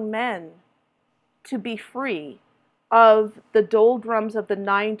these young men to be free of the doldrums of the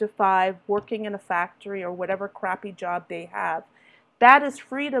 9-to-5 working in a factory or whatever crappy job they have. That is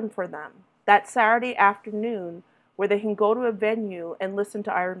freedom for them. That Saturday afternoon where they can go to a venue and listen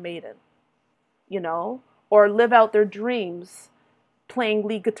to Iron Maiden, or live out their dreams playing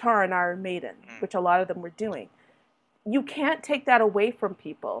lead guitar in Iron Maiden, which a lot of them were doing. You can't take that away from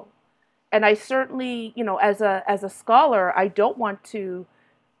people. And I certainly, as a scholar, I don't want to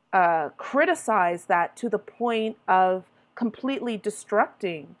criticize that to the point of completely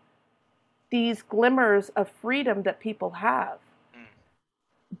destructing these glimmers of freedom that people have.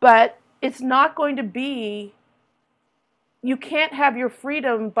 But it's not going to be you can't have your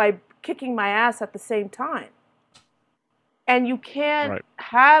freedom by kicking my ass at the same time. And you can't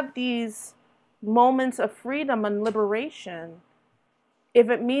have these moments of freedom and liberation if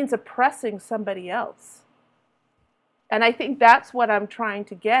it means oppressing somebody else. And I think that's what I'm trying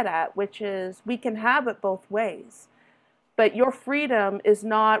to get at, which is we can have it both ways. But your freedom is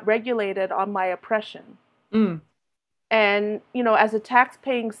not regulated on my oppression. And, you know, as a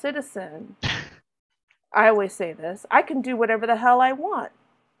tax-paying citizen, I always say this, I can do whatever the hell I want.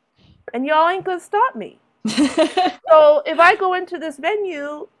 And y'all ain't gonna stop me. So if I go into this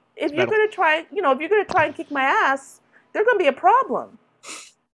venue, if you're gonna try, you know, if you're gonna try and kick my ass, there's gonna be a problem.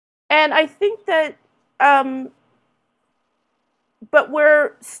 And I think that, but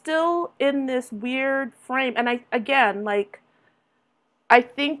we're still in this weird frame. And I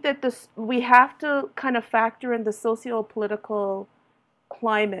think that we have to kind of factor in the socio-political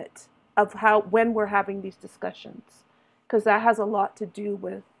climate of when we're having these discussions, because that has a lot to do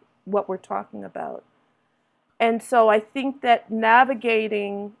with what we're talking about. And so I think that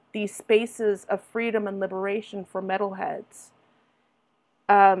navigating these spaces of freedom and liberation for metalheads,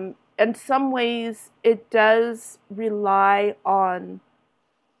 in some ways it does rely on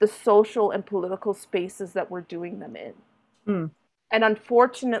the social and political spaces that we're doing them in. And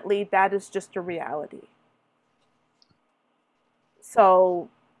unfortunately, that is just a reality. So,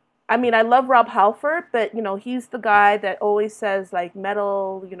 I mean, I love Rob Halford, but, you know, he's the guy that always says, like,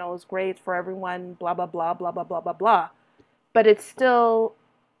 metal, you know, is great for everyone, blah, blah, blah, blah, blah, blah, blah, blah. But it's still,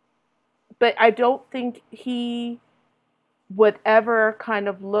 but I don't think he would ever kind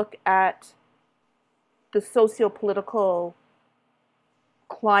of look at the socio-political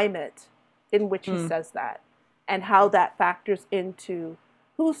climate in which he says that, and how that factors into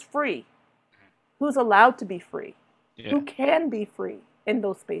who's free, who's allowed to be free, who can be free in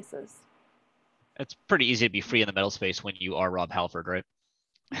those spaces. It's pretty easy to be free in the metal space when you are Rob Halford, right?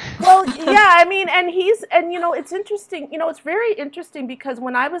 Well, yeah, I mean, and you know, it's interesting, you know, it's very interesting because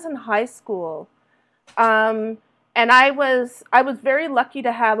when I was in high school, and I was very lucky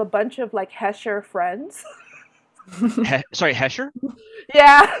to have a bunch of like Hesher friends. Sorry, Hesher?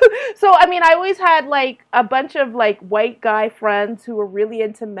 Yeah. So, I mean, I always had like a bunch of like white guy friends who were really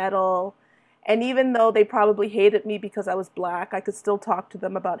into metal. And even though they probably hated me because I was black, I could still talk to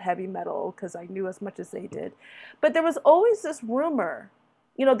them about heavy metal because I knew as much as they did. But there was always this rumor,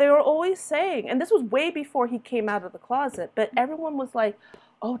 you know, they were always saying, and this was way before he came out of the closet, but everyone was like,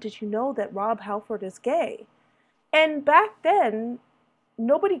 oh, did you know that Rob Halford is gay? And back then,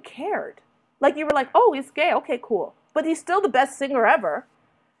 nobody cared. Like, you were like, oh, he's gay. Okay, cool. But he's still the best singer ever.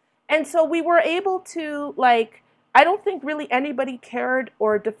 And so we were able to, like, I don't think really anybody cared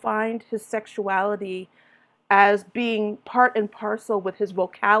or defined his sexuality as being part and parcel with his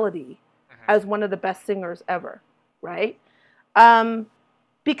vocality as one of the best singers ever, right?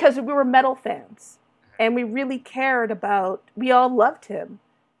 Because we were metal fans. And we really cared about, we all loved him.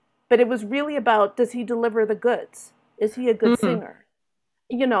 But it was really about, does he deliver the goods? Is he a good singer?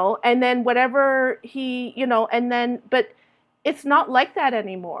 You know, and then whatever he, you know, and then, but it's not like that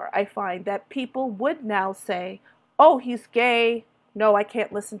anymore. I find that people would now say, oh, he's gay. No, I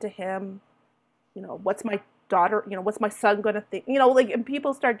can't listen to him. You know, what's my daughter, you know, what's my son going to think? You know, like, and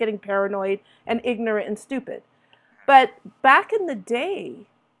people start getting paranoid and ignorant and stupid. But back in the day,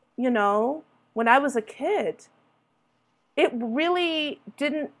 you know, when I was a kid, it really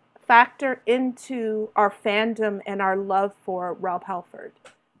didn't factor into our fandom and our love for Rob Halford,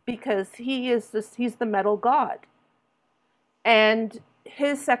 because he's the metal god. And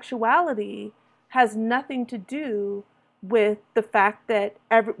his sexuality has nothing to do with the fact that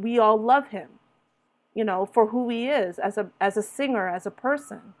we all love him, you know, for who he is as a singer, as a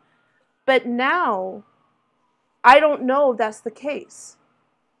person. But now, I don't know if that's the case.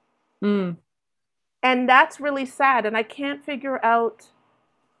 And that's really sad. And I can't figure out,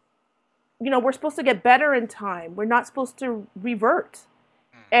 you know, we're supposed to get better in time. We're not supposed to revert.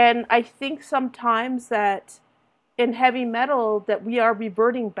 And I think sometimes that in heavy metal that we are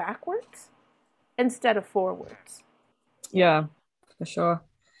reverting backwards instead of forwards. Yeah, for sure.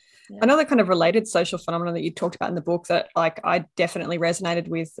 Yeah. Another kind of related social phenomenon that you talked about in the book that, like, I definitely resonated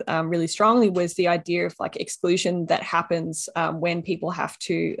with really strongly was the idea of, like, exclusion that happens when people have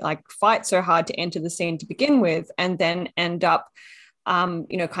to, like, fight so hard to enter the scene to begin with, and then end up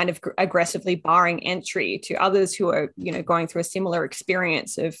you know, kind of aggressively barring entry to others who are, you know, going through a similar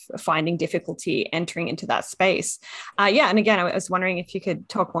experience of finding difficulty entering into that space. Yeah, and again, I was wondering if you could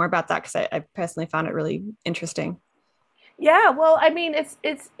talk more about that, because I personally found it really interesting. Yeah, well, I mean,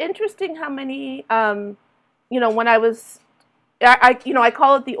 it's interesting how many, you know, when I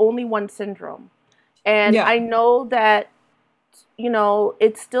call it the only one syndrome. And yeah. I know that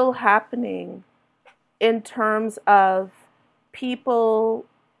it's still happening in terms of people.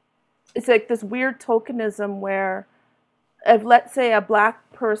 It's like this weird tokenism where, if let's say a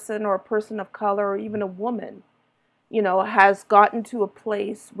black person or a person of color or even a woman, has gotten to a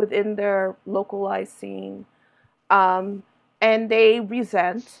place within their localized scene, and they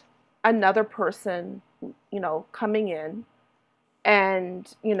resent another person, coming in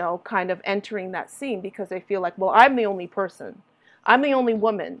and, kind of entering that scene because they feel like, well, I'm the only person. I'm the only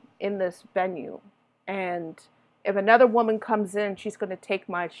woman in this venue. And if another woman comes in, she's going to take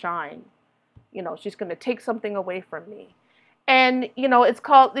my shine. She's going to take something away from me. And, it's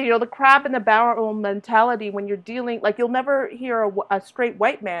called, the crab in the barrel mentality when you're dealing, like you'll never hear a straight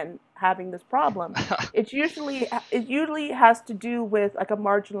white man having this problem. It usually has to do with like a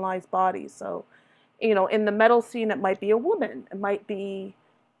marginalized body. So, in the metal scene, it might be a woman, it might be,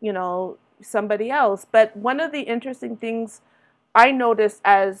 somebody else. But one of the interesting things I noticed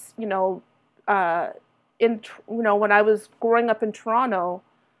as, when I was growing up in Toronto,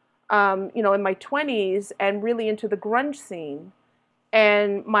 in my 20s and really into the grunge scene.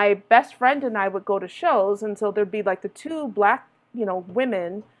 And my best friend and I would go to shows. And so there'd be like the two black,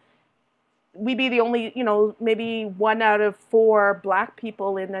 women. We'd be the only, maybe 1 out of 4 black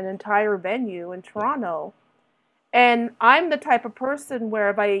people in an entire venue in Toronto. And I'm the type of person where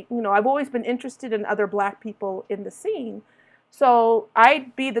if I've always been interested in other black people in the scene. So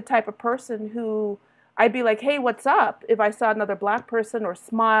I'd be the type of person who I'd be like, hey, what's up? If I saw another black person, or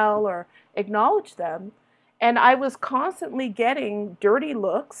smile or acknowledge them. And I was constantly getting dirty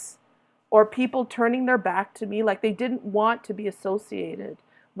looks or people turning their back to me like they didn't want to be associated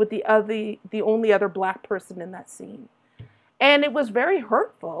with the only other black person in that scene. And it was very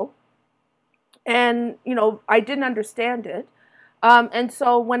hurtful. And, I didn't understand it. And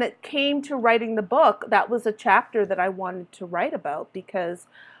so when it came to writing the book, that was a chapter that I wanted to write about because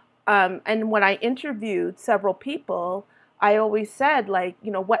and when I interviewed several people, I always said, like,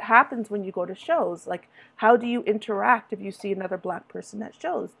 what happens when you go to shows? Like, how do you interact if you see another black person at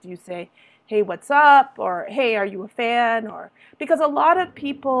shows? Do you say, hey, what's up? Or, hey, are you a fan? Or because a lot of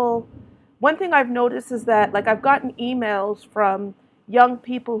people, one thing I've noticed is that, like, I've gotten emails from young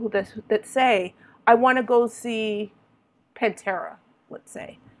people that say, I want to go see Pantera, let's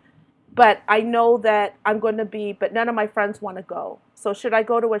say. But I know that but none of my friends want to go. So should I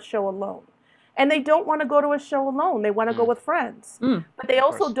go to a show alone? And they don't want to go to a show alone. They want to go with friends. But they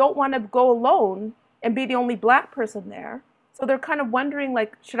also don't want to go alone and be the only black person there. So they're kind of wondering,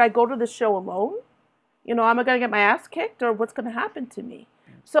 like, should I go to the show alone? Am I going to get my ass kicked or what's going to happen to me?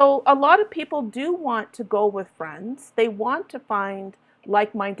 So a lot of people do want to go with friends. They want to find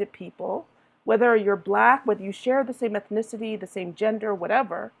like-minded people, whether you're black, whether you share the same ethnicity, the same gender,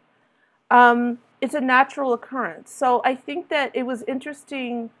 whatever. It's a natural occurrence. So I think that it was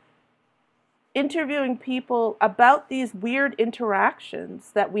interesting interviewing people about these weird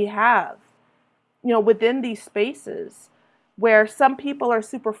interactions that we have, within these spaces where some people are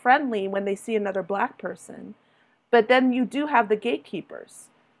super friendly when they see another black person. But then you do have the gatekeepers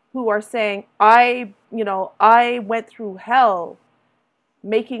who are saying, I went through hell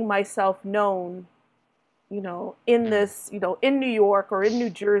making myself known, in this, in New York or in New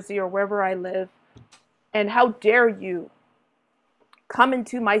Jersey or wherever I live. And how dare you come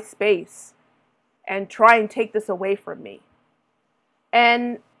into my space and try and take this away from me?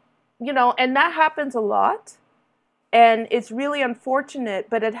 And, and that happens a lot. And it's really unfortunate,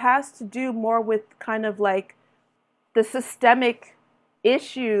 but it has to do more with kind of like the systemic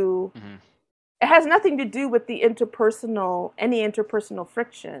issue. Mm-hmm. It has nothing to do with any interpersonal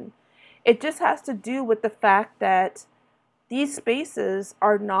friction. It just has to do with the fact that these spaces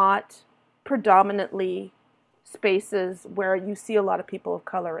are not predominantly spaces where you see a lot of people of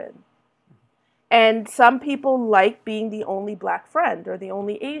color in. And some people like being the only black friend or the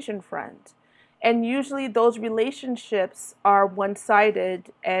only Asian friend. And usually those relationships are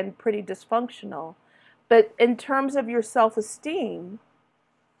one-sided and pretty dysfunctional. But in terms of your self-esteem,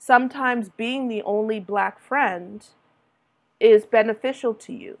 sometimes being the only black friend is beneficial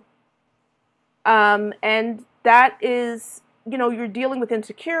to you. And that is, you're dealing with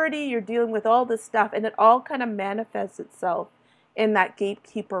insecurity, you're dealing with all this stuff, and it all kind of manifests itself in that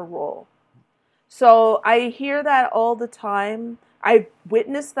gatekeeper role. So I hear that all the time. I've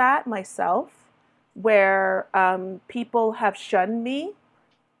witnessed that myself, where people have shunned me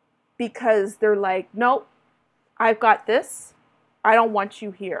because they're like, nope, I've got this. I don't want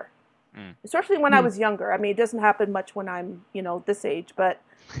you here. Especially when I was younger. I mean, it doesn't happen much when I'm, this age, but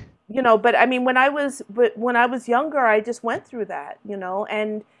I mean, when I was younger, I just went through that,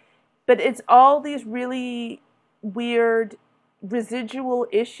 but it's all these really weird residual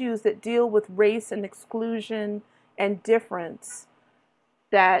issues that deal with race and exclusion and difference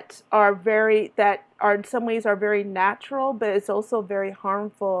that are in some ways are very natural, but it's also very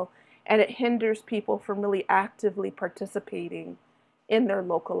harmful, and it hinders people from really actively participating in their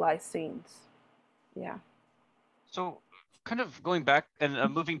localized scenes. Yeah. So kind of going back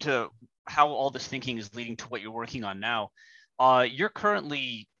and moving to how all this thinking is leading to what you're working on now. You're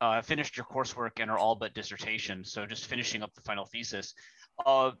currently finished your coursework and are all but dissertation, so just finishing up the final thesis.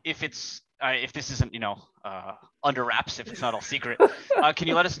 If this isn't under wraps, if it's not all secret, can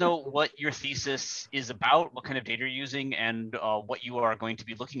you let us know what your thesis is about, what kind of data you're using, and what you are going to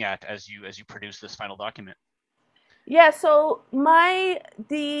be looking at as you produce this final document? Yeah, so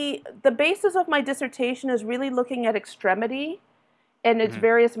the basis of my dissertation is really looking at extremity and its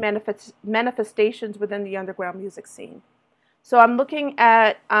various manifestations within the underground music scene. So I'm looking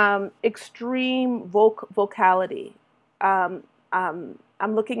at extreme vocality.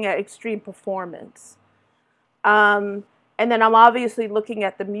 I'm looking at extreme performance. And then I'm obviously looking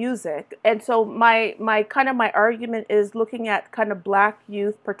at the music. And so my argument is looking at kind of Black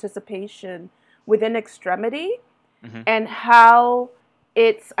youth participation within extremity and how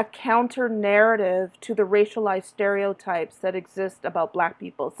it's a counter narrative to the racialized stereotypes that exist about Black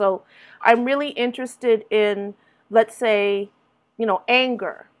people. So I'm really interested in, let's say,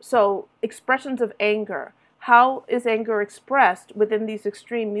 anger. So expressions of anger. How is anger expressed within these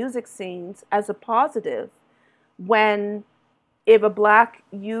extreme music scenes as a positive when, if a Black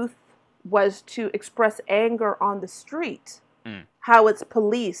youth was to express anger on the street, how it's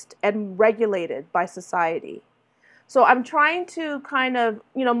policed and regulated by society? So I'm trying to kind of,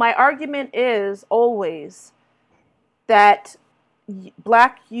 my argument is always that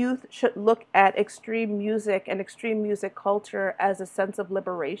Black youth should look at extreme music and extreme music culture as a sense of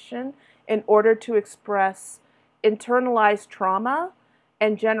liberation in order to express internalized trauma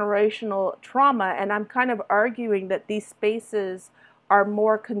and generational trauma. And I'm kind of arguing that these spaces are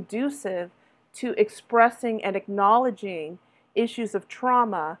more conducive to expressing and acknowledging issues of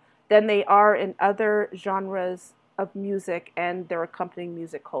trauma than they are in other genres of music and their accompanying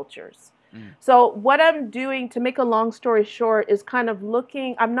music cultures. So what I'm doing, to make a long story short, is kind of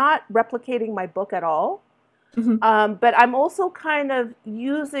I'm not replicating my book at all, but I'm also kind of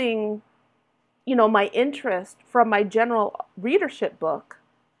using, my interest from my general readership book.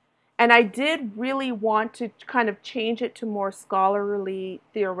 And I did really want to kind of change it to more scholarly,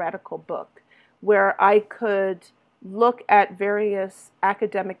 theoretical book, where I could look at various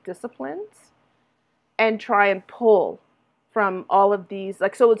academic disciplines and try and pull from all of these,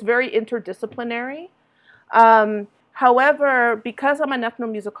 so it's very interdisciplinary. However, because I'm an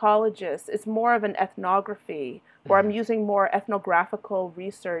ethnomusicologist, it's more of an ethnography, where I'm using more ethnographical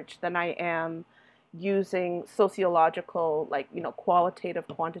research than I am using sociological, qualitative,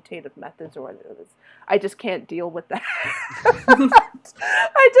 quantitative methods or others. I just can't deal with that.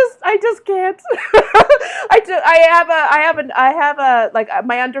 I just can't.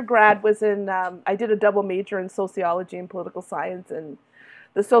 My undergrad was in, I did a double major in sociology and political science, and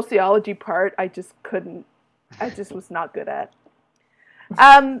the sociology part, I just was not good at.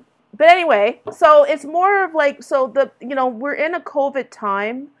 But anyway, so it's more of we're in a COVID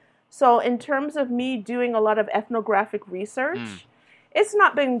time. So in terms of me doing a lot of ethnographic research, it's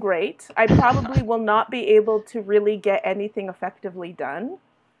not been great. I probably will not be able to really get anything effectively done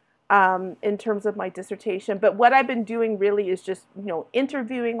in terms of my dissertation. But what I've been doing really is just,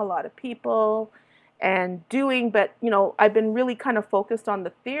 interviewing a lot of people and I've been really kind of focused on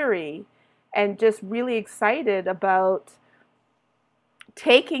the theory and just really excited about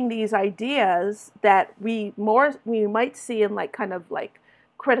taking these ideas that we might see in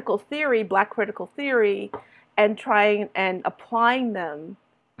critical theory, Black critical theory, and trying and applying them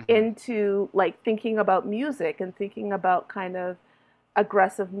into thinking about music and thinking about kind of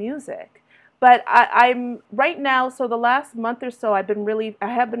aggressive music. But I'm right now, so the last month or so, I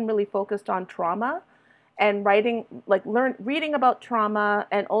have been really focused on trauma and reading about trauma,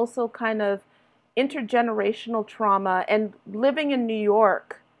 and also kind of intergenerational trauma, and living in New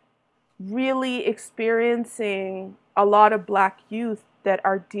York, really experiencing a lot of Black youth that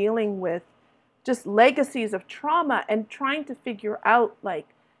are dealing with just legacies of trauma and trying to figure out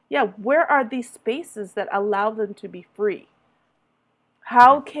where are these spaces that allow them to be free?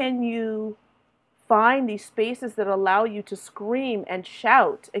 How can you find these spaces that allow you to scream and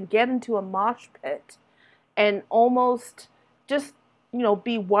shout and get into a mosh pit and almost just,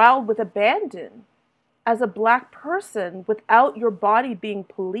 be wild with abandon as a Black person without your body being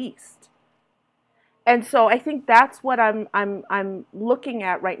policed? And so I think that's what I'm looking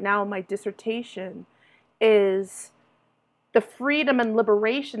at right now in my dissertation, is the freedom and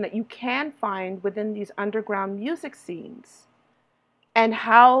liberation that you can find within these underground music scenes. And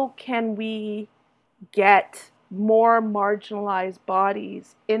how can we get more marginalized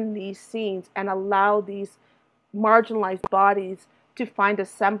bodies in these scenes and allow these marginalized bodies to find a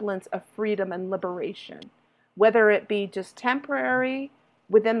semblance of freedom and liberation, whether it be just temporary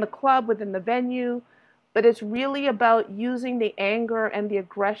within the club, within the venue, but it's really about using the anger and the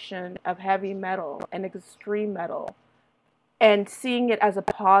aggression of heavy metal and extreme metal and seeing it as a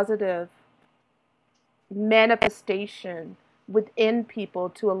positive manifestation within people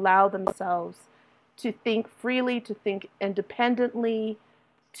to allow themselves to think freely, to think independently,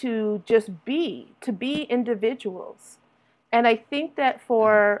 to just to be individuals. And I think that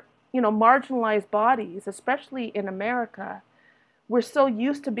for, marginalized bodies, especially in America, we're so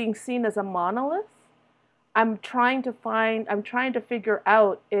used to being seen as a monolith. I'm trying to figure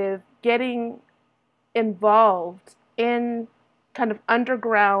out if getting involved in kind of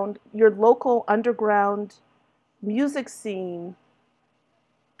underground, your local underground music scene,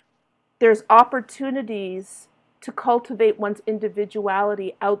 there's opportunities to cultivate one's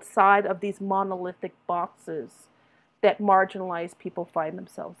individuality outside of these monolithic boxes that marginalized people find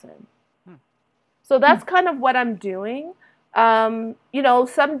themselves in. So that's kind of what I'm doing.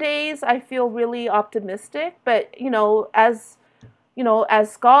 Some days I feel really optimistic, but as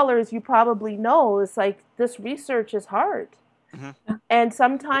scholars, you probably know, it's like this research is hard. Mm-hmm. And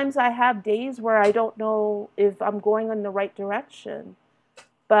sometimes I have days where I don't know if I'm going in the right direction.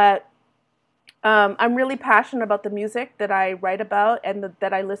 But I'm really passionate about the music that I write about and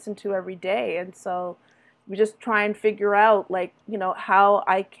that I listen to every day. And so we just try and figure out, how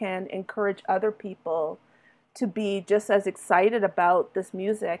I can encourage other people to be just as excited about this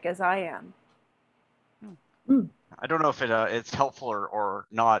music as I am. I don't know if it's helpful or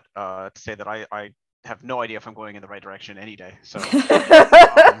not to say that I have no idea if I'm going in the right direction any day. So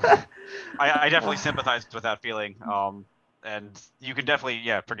I definitely sympathize with that feeling. And you can definitely,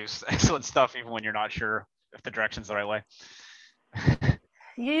 produce excellent stuff even when you're not sure if the direction's the right way.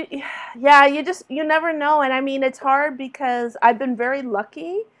 You never know. And I mean, it's hard because I've been very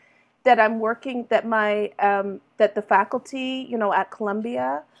lucky that that the faculty, at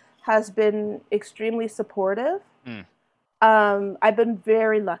Columbia has been extremely supportive. I've been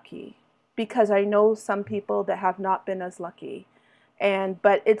very lucky because I know some people that have not been as lucky.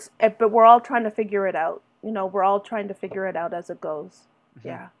 But we're all trying to figure it out. We're all trying to figure it out as it goes.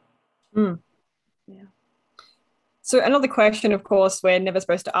 Yeah. Yeah. So another question, of course, we're never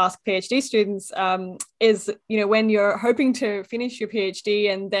supposed to ask PhD students is, when you're hoping to finish your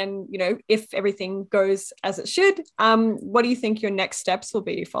PhD and then, if everything goes as it should, what do you think your next steps will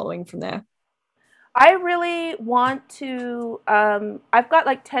be following from there? I really want to, I've got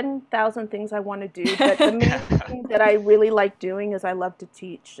like 10,000 things I want to do, but the main thing that I really like doing is I love to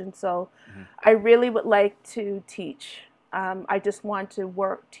teach. And so I really would like to teach. I just want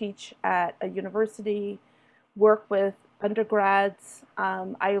to teach at a university, work with undergrads.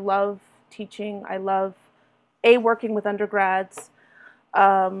 I love teaching. I love working with undergrads.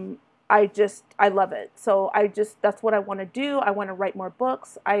 I love it. So that's what I want to do. I want to write more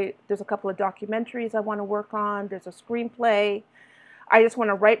books. There's a couple of documentaries I want to work on. There's a screenplay. I just want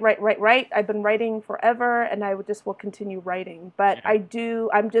to write. I've been writing forever and I will continue writing. But I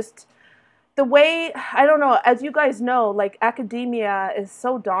don't know, as you guys know, like academia is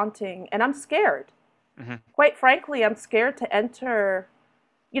so daunting and I'm scared. Quite frankly, I'm scared to enter.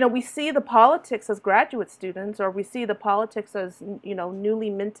 We see the politics as graduate students, or we see the politics as,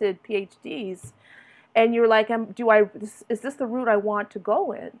 newly minted PhDs, and you're like, is this the route I want to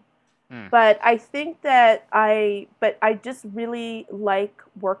go in? But I think that I just really like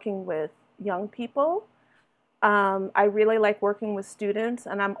working with young people. I really like working with students,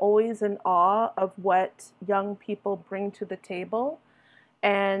 and I'm always in awe of what young people bring to the table,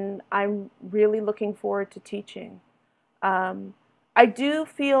 and I'm really looking forward to teaching. I do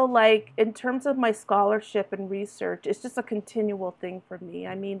feel like in terms of my scholarship and research, it's just a continual thing for me.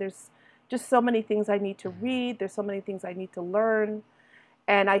 I mean, there's just so many things I need to read. There's so many things I need to learn.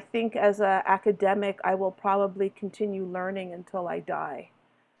 And I think as an academic, I will probably continue learning until I die.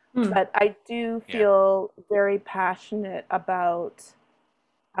 But I do feel very passionate about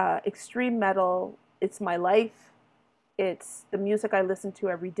extreme metal. It's my life. It's the music I listen to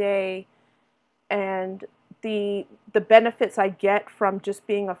every day. And the benefits I get from just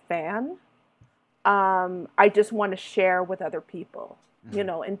being a fan, I just want to share with other people,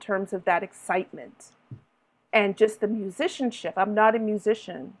 in terms of that excitement and just the musicianship. I'm not a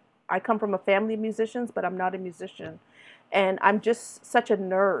musician. I come from a family of musicians, but I'm not a musician. And I'm just such a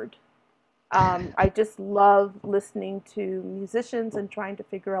nerd I just love listening to musicians and trying to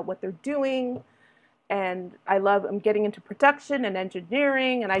figure out what they're doing. And I'm getting into production and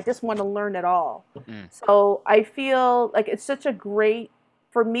engineering, and I just want to learn it all. So I feel like it's such a great,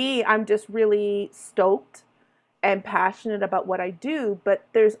 for me, I'm just really stoked and passionate about what I do, but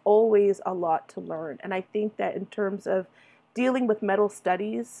there's always a lot to learn. And I think that in terms of dealing with metal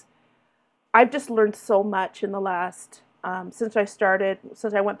studies, I've just learned so much in the last, since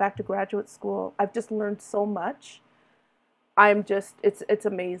I went back to graduate school. I've just learned so much. It's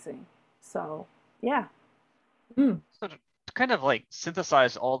amazing. So, yeah. So to kind of like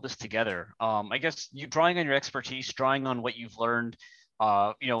synthesize all this together, I guess you drawing on your expertise, drawing on what you've learned,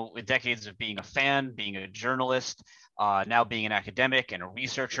 with decades of being a fan, being a journalist, now being an academic and a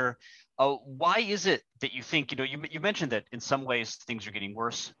researcher. Why is it that you think, you mentioned that in some ways things are getting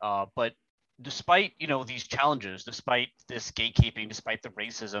worse, but despite, these challenges, despite this gatekeeping, despite the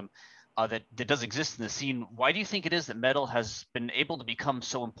racism that does exist in the scene, why do you think it is that metal has been able to become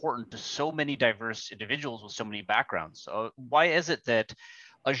so important to so many diverse individuals with so many backgrounds? Why is it that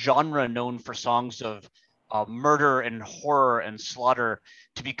a genre known for songs of murder and horror and slaughter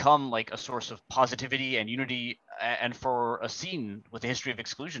to become like a source of positivity and unity, and for a scene with a history of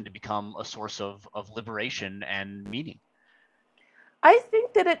exclusion to become a source of liberation and meaning? I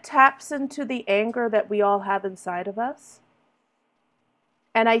think that it taps into the anger that we all have inside of us.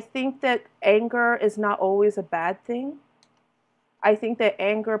 And I think that anger is not always a bad thing. I think that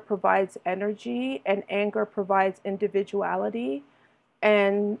anger provides energy and anger provides individuality.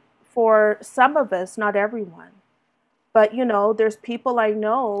 And for some of us, not everyone, but there's people I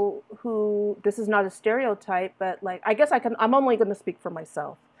know who, this is not a stereotype, but like, I guess I'm only going to speak for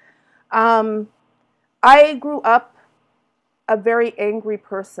myself. I grew up a very angry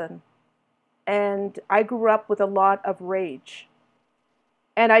person, and I grew up with a lot of rage.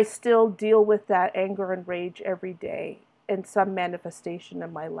 And I still deal with that anger and rage every day in some manifestation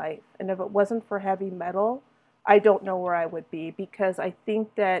in my life. And if it wasn't for heavy metal, I don't know where I would be, because I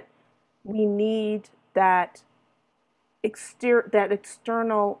think that we need that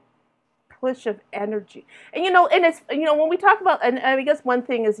external push of energy. And and it's when we talk about, and I guess one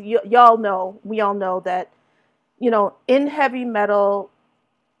thing is we all know that in heavy metal,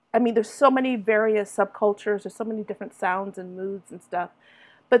 I mean, there's so many various subcultures, there's so many different sounds and moods and stuff.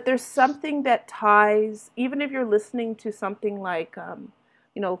 But there's something that ties, even if you're listening to something like,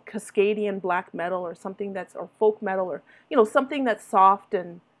 Cascadian black metal or or folk metal, or, something that's soft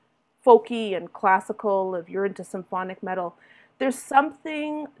and folky and classical, if you're into symphonic metal, there's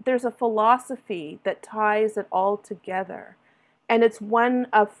a philosophy that ties it all together. And it's one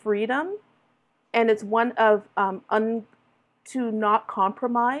of freedom, and it's one of to not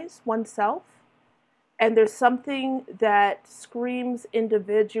compromise oneself. And there's something that screams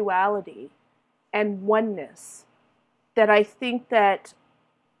individuality and oneness that I think that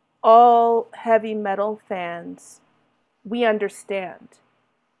all heavy metal fans, we understand.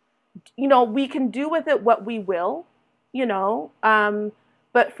 We can do with it what we will,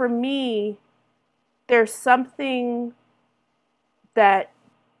 but for me, there's something that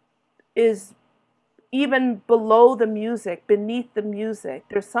is even below the music, beneath the music.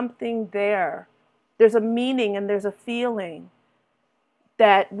 There's something there. There's a meaning and there's a feeling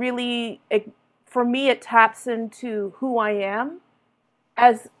that really, for me, it taps into who I am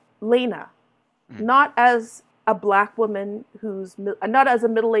as Laina, not as a black woman not as a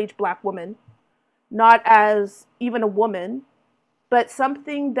middle-aged black woman, not as even a woman, but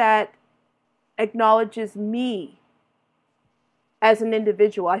something that acknowledges me as an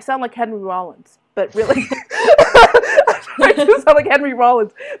individual. I sound like Henry Rollins, but really, I do sound like Henry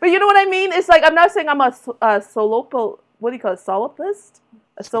Rollins. But you know what I mean? It's like, I'm not saying I'm a solopist. What do you call it? Solopist?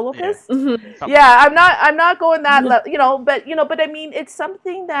 A solopist? Yeah. Mm-hmm. Yeah, I'm not going that level, but I mean, it's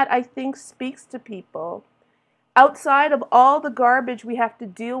something that I think speaks to people outside of all the garbage we have to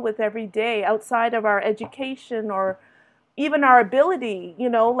deal with every day, outside of our education or even our ability,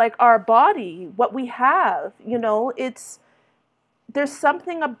 like our body, what we have, there's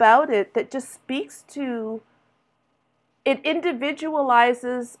something about it that just speaks to, it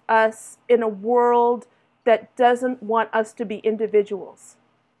individualizes us in a world that doesn't want us to be individuals.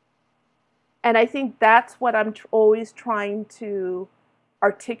 And I think that's what I'm always trying to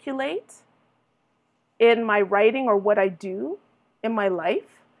articulate in my writing or what I do in my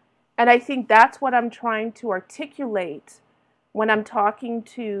life. And I think that's what I'm trying to articulate when I'm talking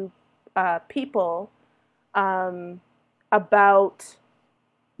to people about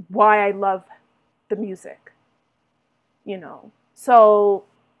why I love the music, So,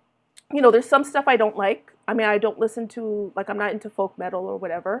 there's some stuff I don't like. I mean, I don't listen to, like, I'm not into folk metal or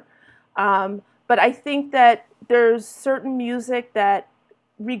whatever. But I think that there's certain music that,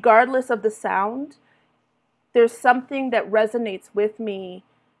 regardless of the sound, there's something that resonates with me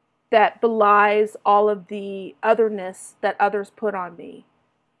that belies all of the otherness that others put on me.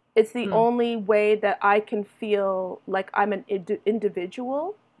 It's the only way that I can feel like I'm an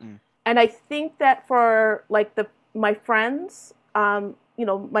individual. And I think that for like my friends, my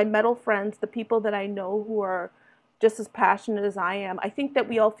metal friends, the people that I know who are just as passionate as I am, I think that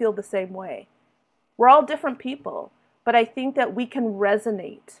we all feel the same way. We're all different people, but I think that we can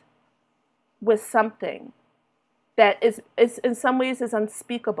resonate with something that is in some ways is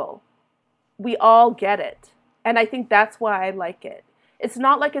unspeakable. We all get it. And I think that's why I like it. It's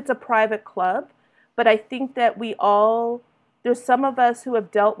not like it's a private club, but I think that there's some of us who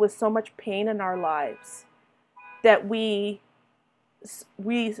have dealt with so much pain in our lives that we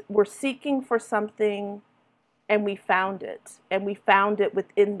were seeking for something and we found it. And we found it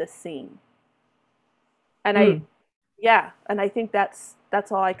within the scene. And I think that's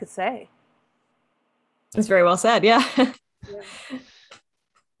all I could say. That's very well said. Yeah.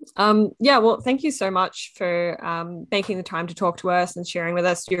 Well, thank you so much for making the time to talk to us and sharing with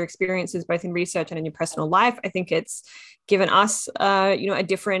us your experiences both in research and in your personal life. I think it's given us, a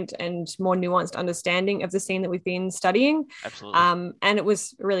different and more nuanced understanding of the scene that we've been studying. Absolutely. And it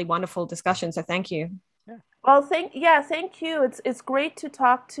was a really wonderful discussion. So thank you. Yeah. Well, thank you. It's great to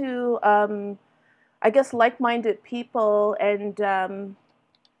talk to, I guess, like-minded people, and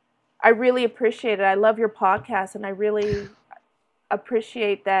I really appreciate it. I love your podcast, and I really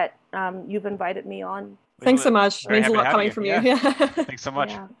appreciate that you've invited me on. Thanks so much. It means a lot coming from you. Yeah. Thanks so much.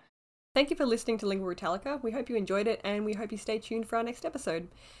 Yeah. Thank you for listening to Lingua Brütallica. We hope you enjoyed it, and we hope you stay tuned for our next episode.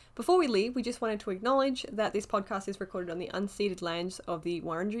 Before we leave, we just wanted to acknowledge that this podcast is recorded on the unceded lands of the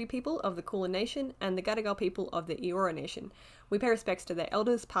Wurundjeri people of the Kulin Nation and the Gadigal people of the Eora Nation. We pay respects to their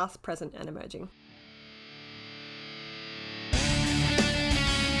elders, past, present, and emerging.